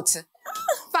out.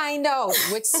 Find out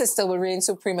which sister will reign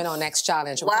supreme in our next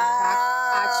challenge. We'll come back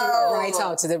at you right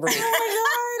out to the break. Oh my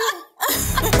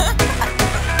God.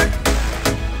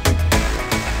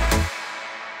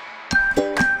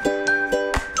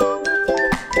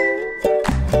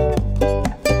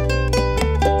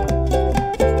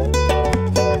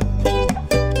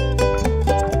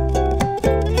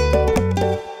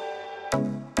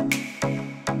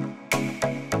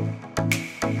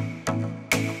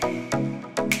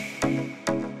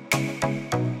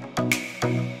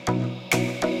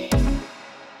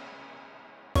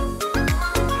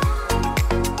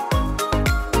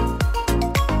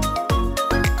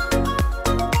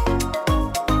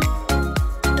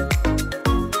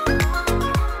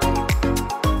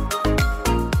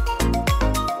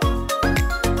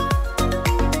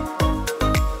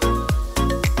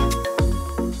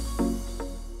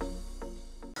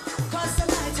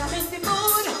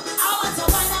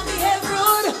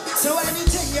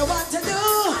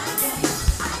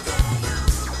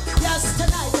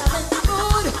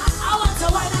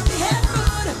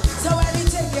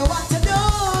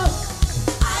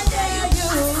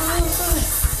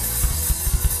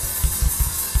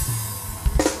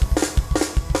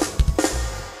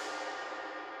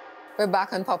 We're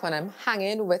back on Pop and I'm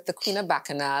hanging with the Queen of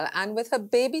Bacchanal and with her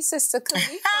baby sister,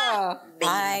 Khalifa.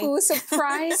 Hi. Who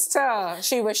surprised her.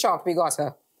 She was shocked we got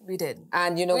her. We did.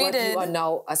 And you know We what? did. You are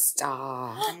now a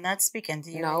star. I'm not speaking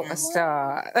to you. Now again. a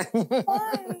star.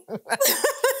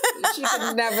 She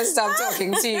could never stop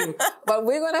talking to you. But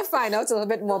we're going to find out a little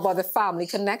bit more about the family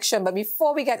connection. But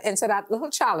before we get into that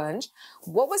little challenge,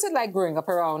 what was it like growing up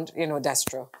around, you know,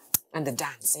 Destra and the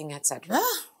dancing, etc.?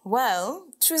 Well,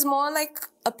 she was more like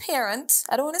a parent.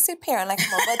 I don't want to say parent like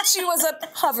mom, but she was a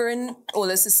hovering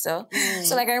older sister.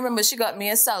 So like I remember she got me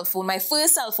a cell phone, my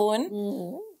first cell phone,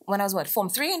 when I was what, Form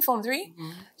 3? Yeah, and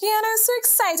I was so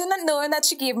excited not knowing that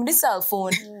she gave me the cell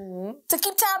phone to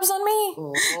keep tabs on me.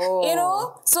 Oh. You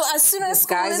know? So as soon as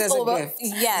school Disguised is as a over, gift.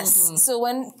 yes. So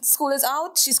when school is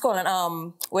out, she's calling,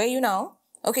 where are you now?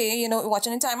 Okay, you know,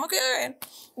 watching the time. Okay, all right.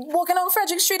 Walking down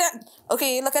Frederick Street.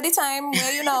 Okay, look at the time.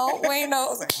 Where you know? Where you know? I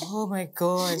was like, oh my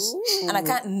gosh. And I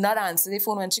can't not answer the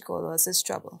phone when she called us. It's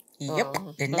trouble. Yep.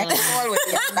 The next call was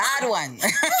a bad one.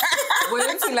 What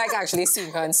did it feel like actually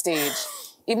seeing her on stage?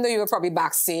 Even though you were probably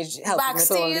backstage helping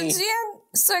with all the... Backstage, yeah.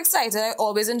 So excited. I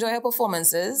always enjoy her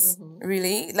performances.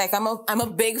 Really. Like, I'm a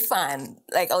big fan.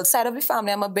 Like, outside of the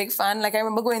family, I'm a big fan. Like, I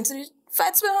remember going to the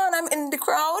fights with her and I'm in the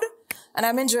crowd. And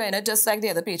I'm enjoying it just like the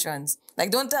other patrons.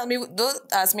 Like, don't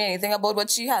ask me anything about what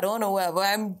she had on or whatever.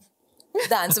 I'm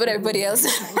dancing with everybody else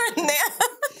in there.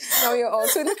 Now, you're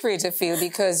also in the creative field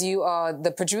because you are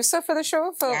the producer for the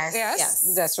show?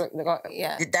 Yes. That's right.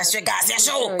 Yeah. The Destra Garcia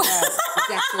show. Yes.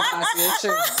 The Destra Garcia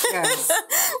show. Yes.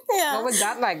 Yeah. What was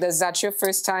that like? Is that your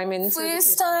first time in?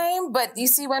 First time, but you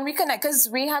see, when we connect, because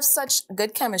we have such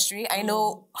good chemistry, I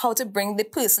know how to bring the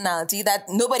personality that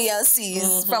nobody else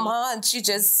sees from her, and she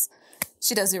does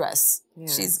the rest. Yeah.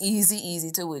 She's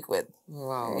easy to work with.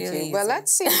 Wow. Really Okay. easy. Well,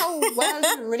 let's see how well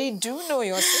you really do know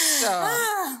your sister.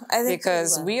 I think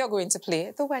because we are going to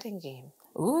play the wedding game.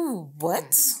 Ooh,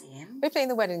 what? We're playing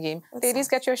the wedding game. Ladies,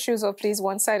 get your shoes off, please.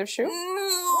 One side of shoe.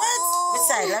 What? Which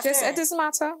side? Left Just, or it doesn't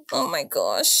matter. Oh my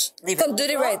gosh. Leave Come do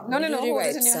the right. No. Do the Hold right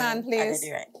it in your side. hand, I did please.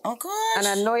 the right. Oh, gosh. And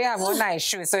I know you have one nice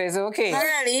shoe, so it's okay.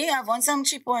 Really? I want some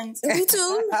cheap ones. Me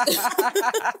too.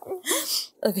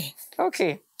 Okay.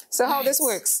 Okay. So how this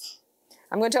works?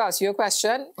 I'm going to ask you a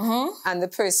question, and the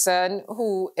person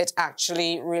who it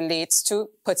actually relates to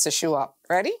puts a shoe up.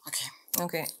 Ready?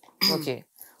 Okay. Okay.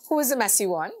 Who is the messy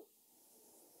one?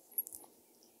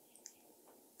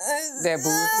 They're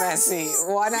both messy.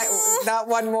 Not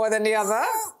one more than the other.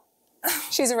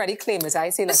 She's already claimed it. I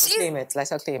say let her claim it. Let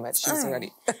her claim it. She's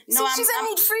already. No, she's a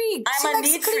neat freak. I'm a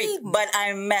neat freak, but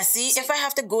I'm messy. If I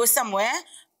have to go somewhere,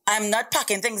 I'm not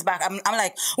packing things back. I'm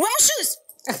like, where are my shoes?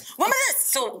 Where am I this?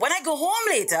 So when I go home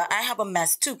later, I have a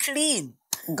mess to clean.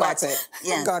 Got it.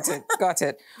 Yeah. Got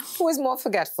it. Who is more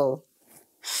forgetful?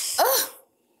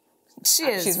 She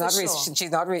is. She's not. Sure. She's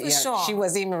not. Yeah. Sure. She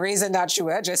wasn't even raising that shoe.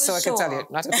 Just so I can tell you.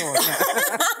 Not at all.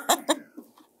 Yeah.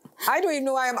 I don't even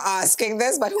know why I'm asking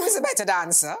this, but who is the better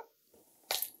dancer?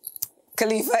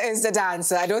 Khalifa is the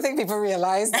dancer. I don't think people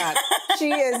realize that.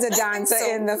 She is the dancer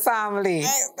in the family.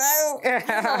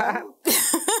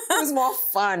 Who's more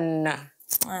fun?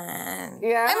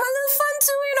 Yeah. I'm a little fun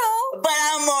too, you know. But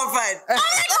I'm more fun.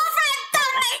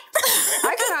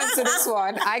 I can answer this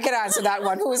one. I can answer that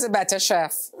one. Who is a better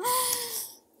chef?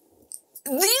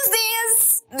 These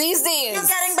days. You're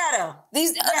getting better.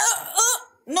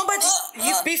 No, but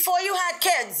before you had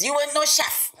kids, you weren't no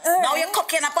chef. Now you're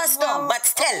cooking up a storm, but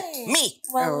still, me.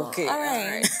 Well, okay. All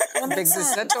right. Big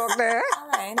sister talk there. All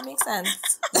right, it makes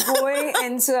sense. Going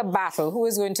into a battle, who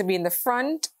is going to be in the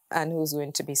front and who's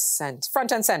going to be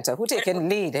front and center? Who taking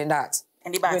lead in that?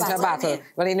 In the battle. Going to a battle.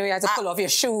 Well, you know you have to pull off your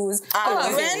shoes.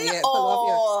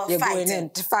 You're going in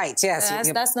to fight. Yes.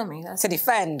 That's not me. That's to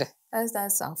defend.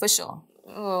 That's so for sure.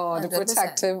 Oh, the 100%.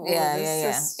 protective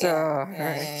sister.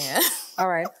 Yeah. All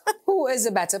right. Who is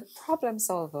a better problem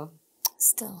solver?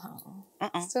 Still her.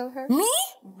 Still her? Me?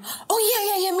 Oh,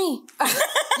 yeah, me.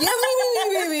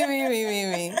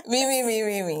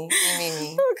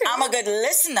 Me. Okay. I'm a good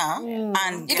listener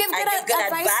and you give good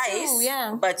advice too,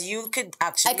 yeah. But you could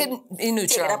actually be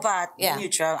neutral. Take it apart,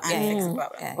 neutral, and fix the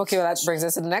problem. Yeah. Okay, well, that brings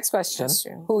us to the next question.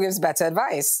 Who gives better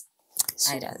advice?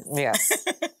 She does. Yes.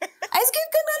 I just give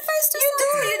good advice to you.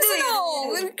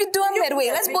 We could do a midway.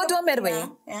 Let's both do a midway.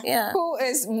 Yeah. Who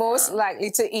is most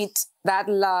likely to eat that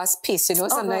last piece? You know,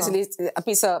 sometimes you eat a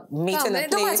piece of meat in a plate.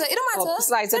 It don't matter. Or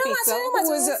slice of pizza.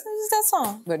 Who is that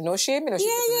song? But no shame, you know.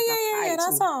 Yeah.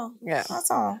 That's all. Yeah.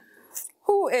 That's all.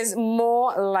 Who is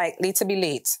more likely to be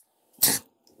late?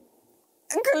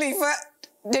 Khalifa,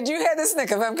 did you hear the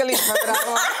snicker from Khalifa?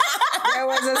 There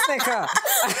was a snicker.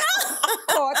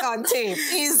 Caught on tape.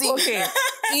 Easy. Okay.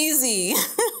 Easy.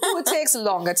 Who takes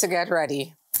longer to get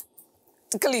ready?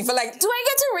 Khalifa, like... Do I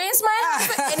get to raise my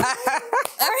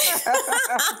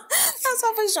That's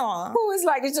all for sure. Who is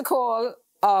likely to call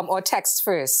or text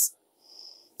first?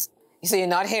 So you're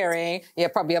not hearing, you're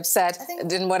probably upset,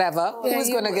 then whatever. Yeah, who's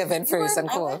going to give in first and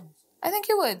call? I think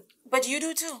you would. But you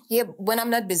do too. Yeah, when I'm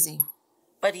not busy.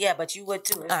 But you would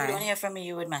too. If you don't hear from me,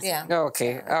 you would mess up.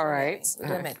 Okay, all right.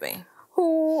 Midway.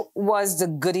 Who was the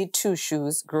goody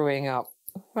two-shoes growing up?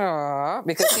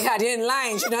 Because she had you in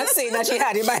line. She's not saying that she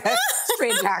had you by a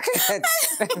straight jacket.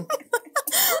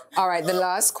 All right, the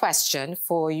last question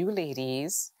for you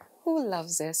ladies. Who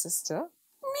loves their sister?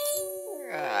 Me.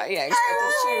 Expect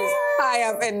the shoes high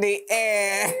up in the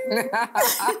air.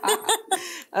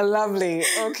 Lovely.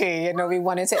 Okay, you know, we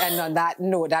wanted to end on that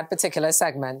note, that particular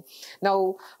segment.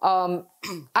 Now,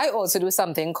 I also do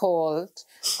something called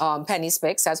Penny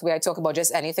Speaks. That's where I talk about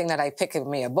just anything that I pick. It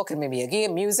may be a book, it may be a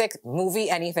game, music, movie,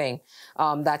 anything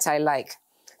that I like.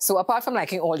 So apart from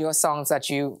liking all your songs that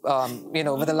you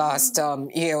know, over the last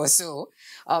year or so,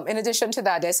 in addition to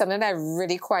that, there's something I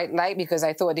really quite like because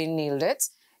I thought they nailed it.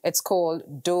 It's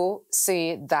called Do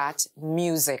Say That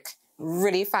Music.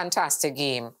 Really fantastic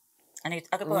game. And I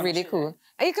could put really cool.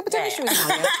 And you can put on your shoes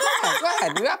now. Go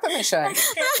ahead. You have permission.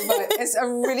 But it's a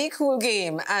really cool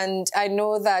game. And I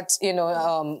know that, you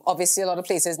know, obviously a lot of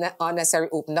places aren't necessarily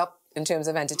opened up in terms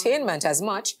of entertainment as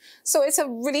much. So it's a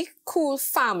really cool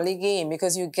family game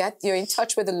because you're in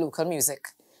touch with the local music.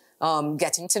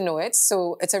 Getting to know it.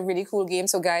 So it's a really cool game.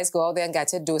 So guys, go out there and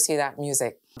get it. Do Say That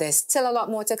Music. There's still a lot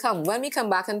more to come. When we come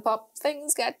back and pop,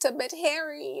 things get a bit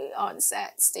hairy on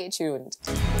set. Stay tuned.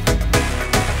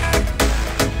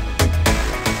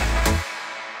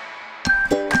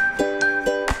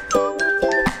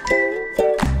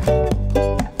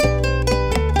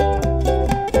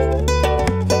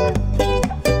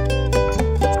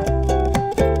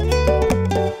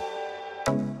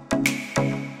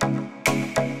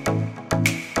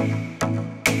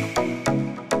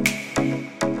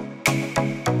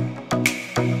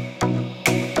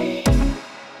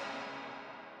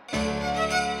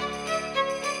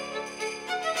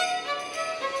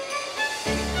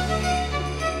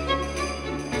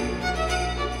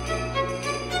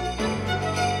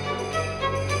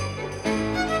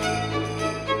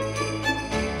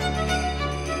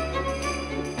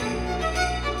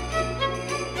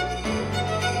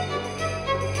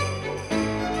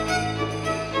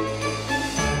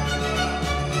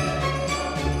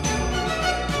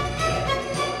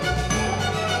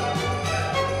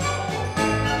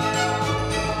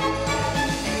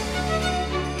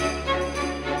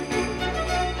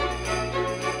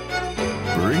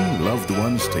 Loved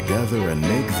ones together and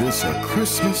make this a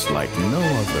Christmas like no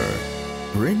other.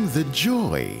 Bring the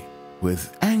joy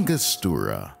with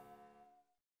Angostura.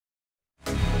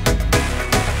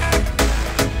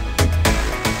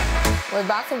 We're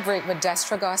back from break with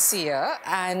Destra Garcia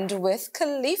and with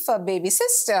Khalifa, baby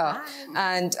sister. Hi.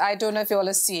 And I don't know if you all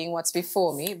are seeing what's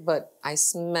before me, but I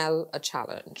smell a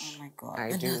challenge. Oh my God.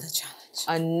 I do. Another challenge.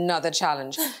 Another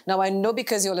challenge. Now, I know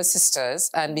because you're all sisters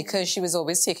and because she was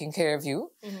always taking care of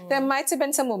you, there might have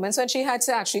been some moments when she had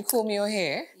to actually comb your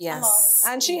hair. Yes.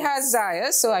 And she has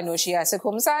Zaya, so I know she has to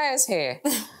comb Zaya's hair.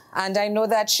 And I know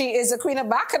that she is a queen of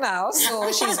Bacchanal,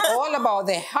 so she's all about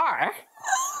the hair.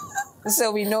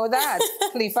 So we know that.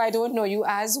 Leaf, I don't know you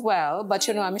as well, but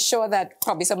you know, I'm sure that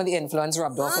probably some of the influence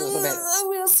rubbed off a little bit.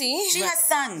 We'll see. She has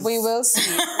sons. We will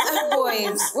see.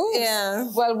 Boys. Ooh. Yeah.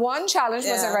 Well, one challenge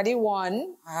was already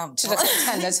won to the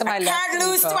contender to my left. I can't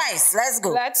lose twice. Let's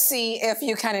go. Let's see if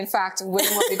you can, in fact, win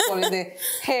what we call the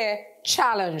hair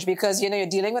challenge, because you know you're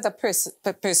dealing with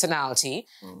a personality,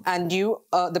 and you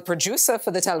are the producer for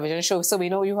the television show, so we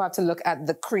know you have to look at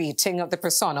the creating of the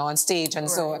persona on stage and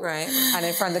so on, and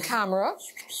in front of the camera.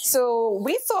 So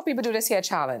we thought we would do this hair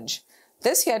challenge.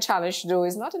 This hair challenge, though,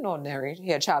 is not an ordinary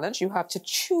hair challenge. You have to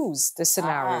choose the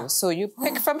scenario. So you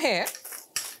pick from here,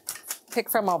 pick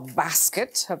from our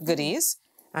basket of goodies,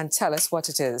 and tell us what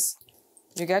it is.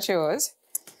 You got yours?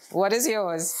 What is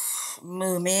yours?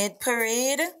 Mermaid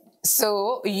parade.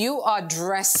 So you are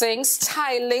dressing,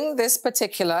 styling this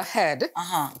particular head.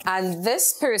 And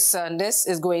this person, this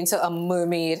is going to a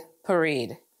mermaid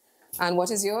parade. And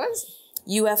what is yours?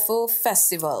 UFO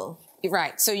festival.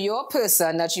 Right. So your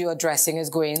person that you are dressing is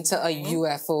going to a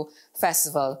UFO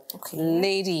festival.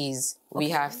 Ladies, we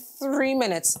have 3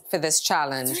 minutes for this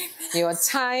challenge. Your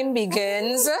time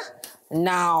begins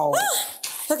now.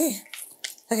 Okay.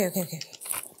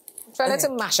 Try not to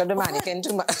mash up the mannequin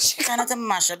too much. Try not to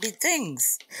mash up the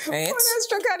things. Right.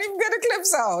 Destra can't even get the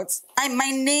clips out.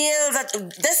 My nails,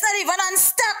 that's not even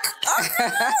unstuck.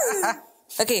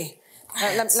 Okay.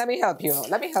 Let me help you.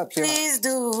 Let me help you. Please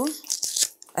do.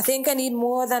 I think I need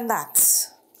more than that.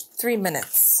 3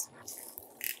 minutes.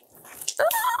 Oh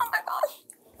my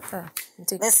God.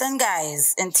 Listen,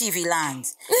 guys, in TV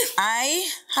land, I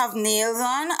have nails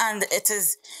on, and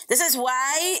this is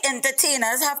why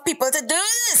entertainers have people to do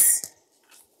this.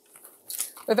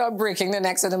 Without breaking the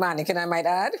necks of the mannequin, I might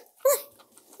add.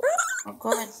 Oh,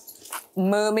 God.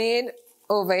 Mermaid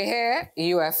over here,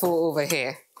 UFO over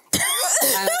here.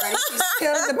 And already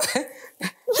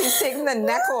she's taking the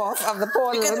neck off of the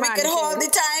poor little mannequin. We can hold the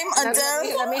time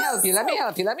until... Let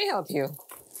me help you.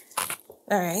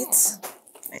 All right.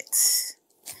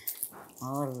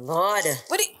 Oh, Lord.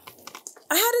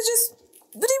 I had to just...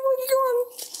 where you going?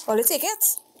 Oh, you take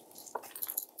it?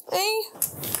 Hey.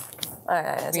 All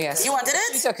right, yes. You wanted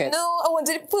it? You took it. No, I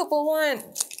wanted the purple one.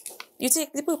 You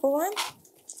take the purple one?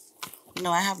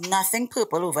 No, I have nothing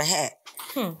purple over here.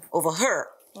 Over her.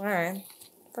 All right.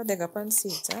 I'll dig up and see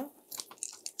it, huh?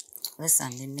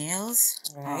 Listen, the nails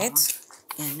right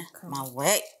in my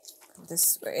way. Come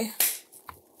this way.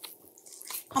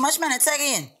 How much minutes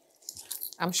again?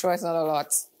 I'm sure it's not a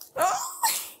lot.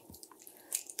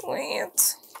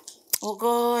 Wait. Oh,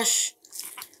 gosh.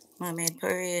 Mermaid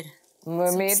parade.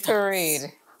 Mermaid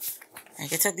parade. You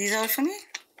can take these out for me?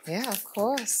 Yeah, of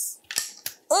course.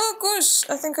 Oh, gosh.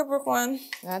 I think I broke one.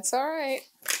 That's all right.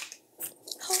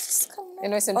 How's this coming out? You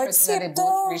know, it's interesting that they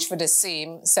both reach for the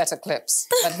same set of clips.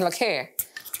 But look here.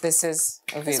 This is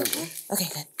available. Okay,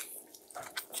 good.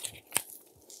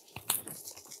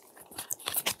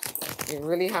 You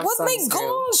really have What some my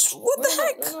skill. gosh? What the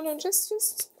heck? No,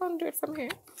 just undo it from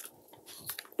here.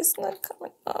 It's not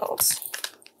coming out.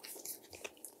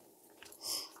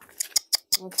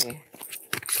 Okay.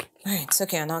 All right, it's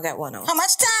okay, and I'll get one out. How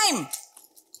much time?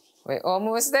 We're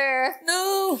almost there.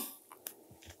 No.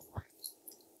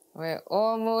 We're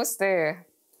almost there.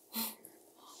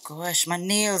 Gosh, my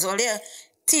nails all there.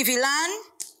 TV land,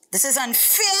 this is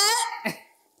unfair.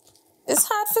 It's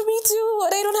hard for me too. I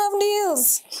don't have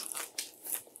nails.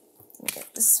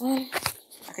 Get this one.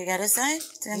 Okay, got this side?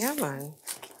 Yeah, man.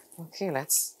 Okay,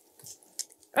 let's...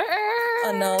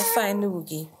 And now find the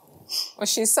woogie. Oh,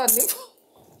 she suddenly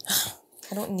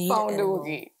I don't need found it the anymore.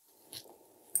 woogie.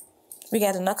 We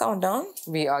getting a countdown?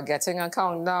 We are getting a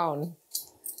countdown.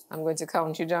 I'm going to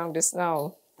count you down just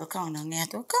now. Don't count down yet.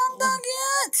 Don't count down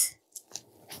yet.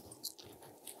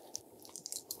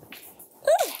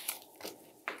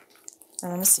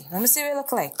 Let me see. Let me see what it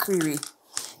look like. Riri.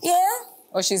 Yeah?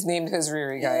 Oh, she's named his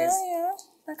Riri, guys. Yeah.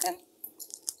 Okay.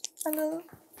 Hello.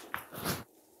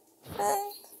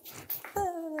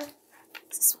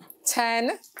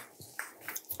 10,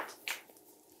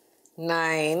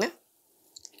 9,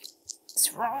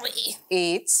 It's Rory.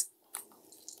 8,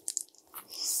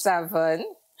 7,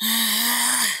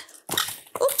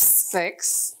 Oops.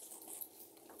 6,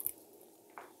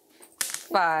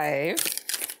 5,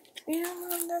 Yeah,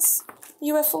 man, that's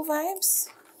UFO vibes.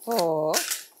 4,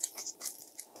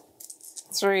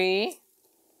 3,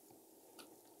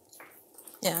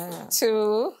 Yeah.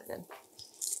 2,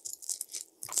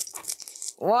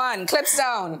 1. Clips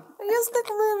down. Yes, look,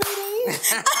 mermaid. It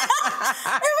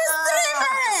was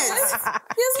 3 minutes.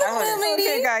 Yes, look, mermaid.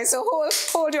 Okay, guys, so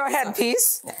hold your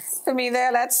headpiece for me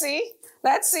there. Let's see.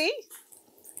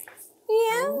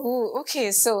 Yeah. Ooh,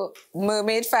 okay, so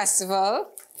Mermaid Festival.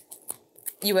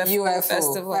 UFO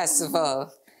Festival.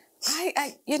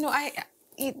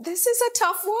 This is a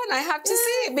tough one, I have to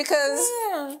say, because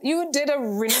you did a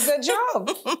really good job.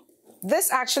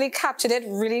 This actually captured it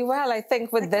really well, I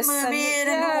think, with this. Mermaid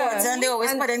and water, and they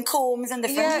always put in combs and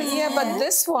different. Yeah, but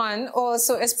this one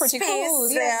also is pretty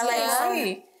cool.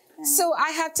 Yeah. So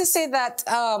I have to say that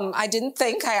I didn't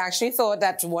think, I actually thought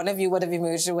that one of you would have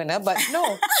emerged a winner, but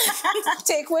no.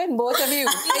 Take win, both of you.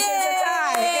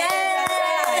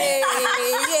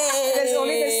 It's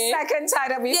only the second time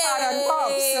that we've had on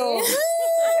Pop, so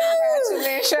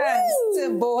congratulations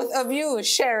to both of you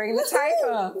sharing the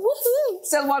title.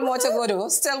 Still one more to go, though.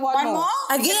 Still one more.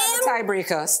 Again?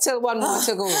 Tiebreaker. Still one more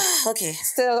to go. Okay.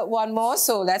 Still one more,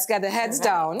 so let's get the heads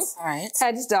down. All right.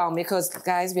 Heads down, because,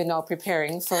 guys, we're now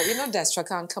preparing for, Destra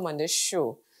can't come on this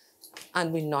show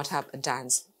and we not have a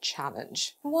dance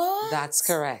challenge. What? That's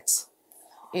correct.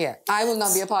 Yeah, I will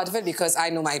not be a part of it because I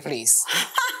know my place.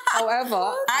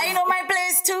 However, I know my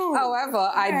place too. However,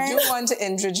 I do want to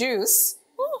introduce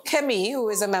Kimmy, who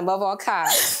is a member of our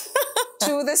cast,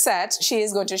 to the set. She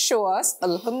is going to show us a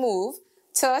little move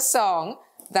to a song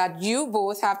that you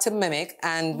both have to mimic,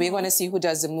 and we're going to see who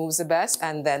does the moves the best,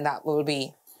 and then that will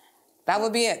be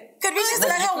it. Could we just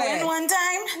let her win one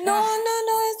time? No.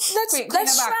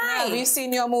 Let's try. Now, we've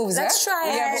seen your moves. Let's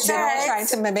try. Yeah, but they're not trying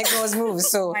to mimic those moves.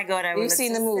 So oh my God, I we've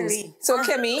seen the moves. Silly. So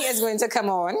Kimmy is going to come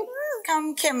on.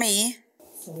 Come, Kimmy.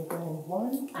 So we're going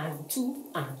 1 and 2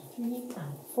 and 3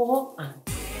 and 4 and.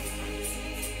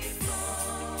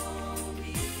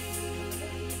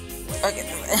 Okay.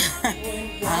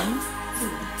 1, 2,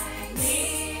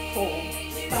 4,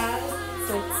 5,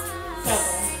 6,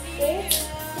 7, 8.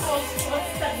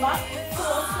 Step back. 4,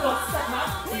 step back.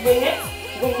 Wing it.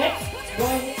 1,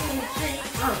 2, 3,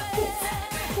 and 4.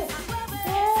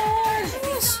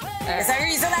 There's a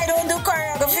reason I don't do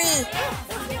choreography.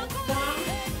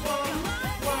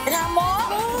 It have more?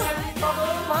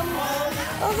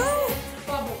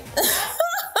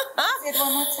 Say it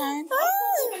one more time.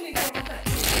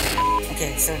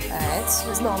 Okay, so. Alright,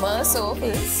 it's normal, so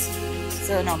please.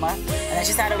 So normal. And then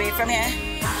she start away from here.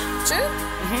 True?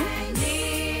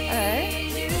 Alright.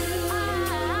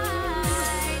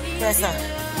 Yes, sir.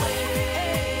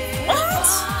 What?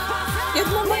 You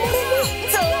have more money than me.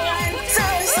 So,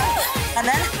 and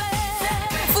then?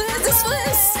 First, this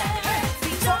first.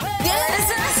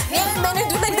 Yeah, then you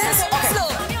do like this. Okay. Slow.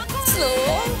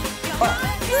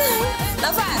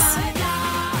 Now fast.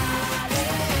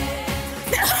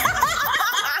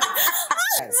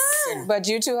 But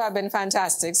you two have been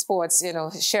fantastic sports,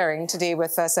 sharing today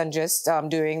with us and just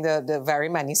doing the very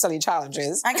many silly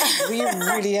challenges. We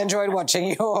really enjoyed watching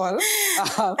you all.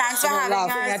 Thanks for having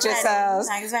laughing us. at yourselves.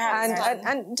 Thanks for having us.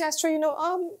 And Destra,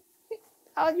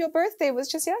 your birthday was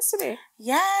just yesterday.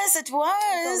 Yes, it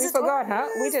was. We forgot, huh?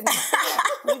 We did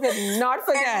not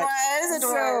forget. It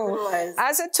was.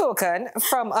 As a token,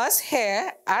 from us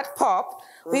here at Pop,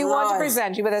 we want to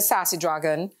present you with a Sassy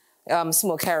Dragon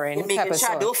smoke herring pepper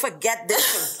sauce. Don't forget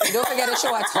this. Don't forget the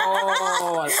show at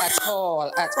all.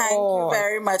 Thank you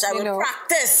very much. I will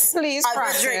practice. Please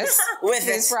practice.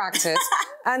 Please practice.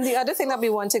 And the other thing that we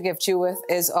want to gift you with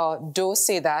is Don't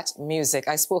Say That music.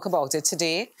 I spoke about it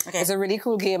today. Okay. It's a really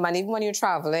cool game, and even when you're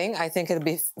traveling, I think it'll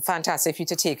be fantastic for you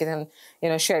to take it and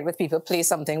share it with people, play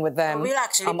something with them. We'll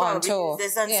actually probably use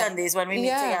this on Sundays when we meet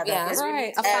together. Yeah,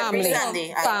 right. A family. Every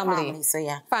Sunday. Family. So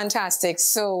yeah. Fantastic.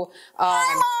 So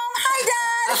hi Mom, hi Dad.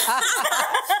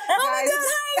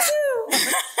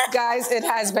 Guys, it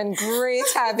has been great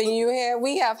having you here.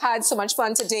 We have had so much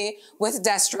fun today with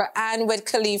Destra and with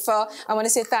Khalifa. I want to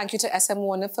say thank you to SM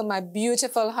Warner for my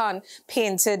beautiful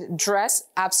hand-painted dress.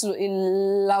 Absolutely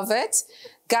love it.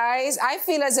 Guys, I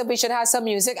feel as if we should have some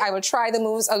music. I will try the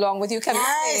moves along with you. Can we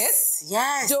play it?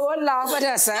 Yes. Don't laugh at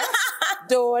us, eh?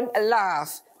 Don't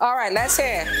laugh. All right, let's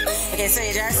hear. Okay, so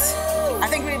I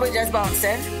think we were just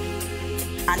bouncing.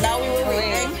 And now we were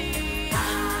waiting.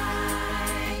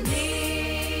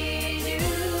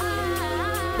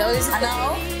 Now this is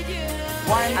now.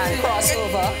 1, 2, and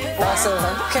crossover.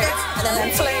 Okay. And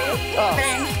then fling.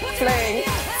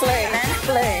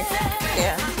 Fling.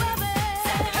 Yeah.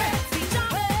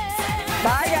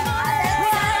 Bye, guys.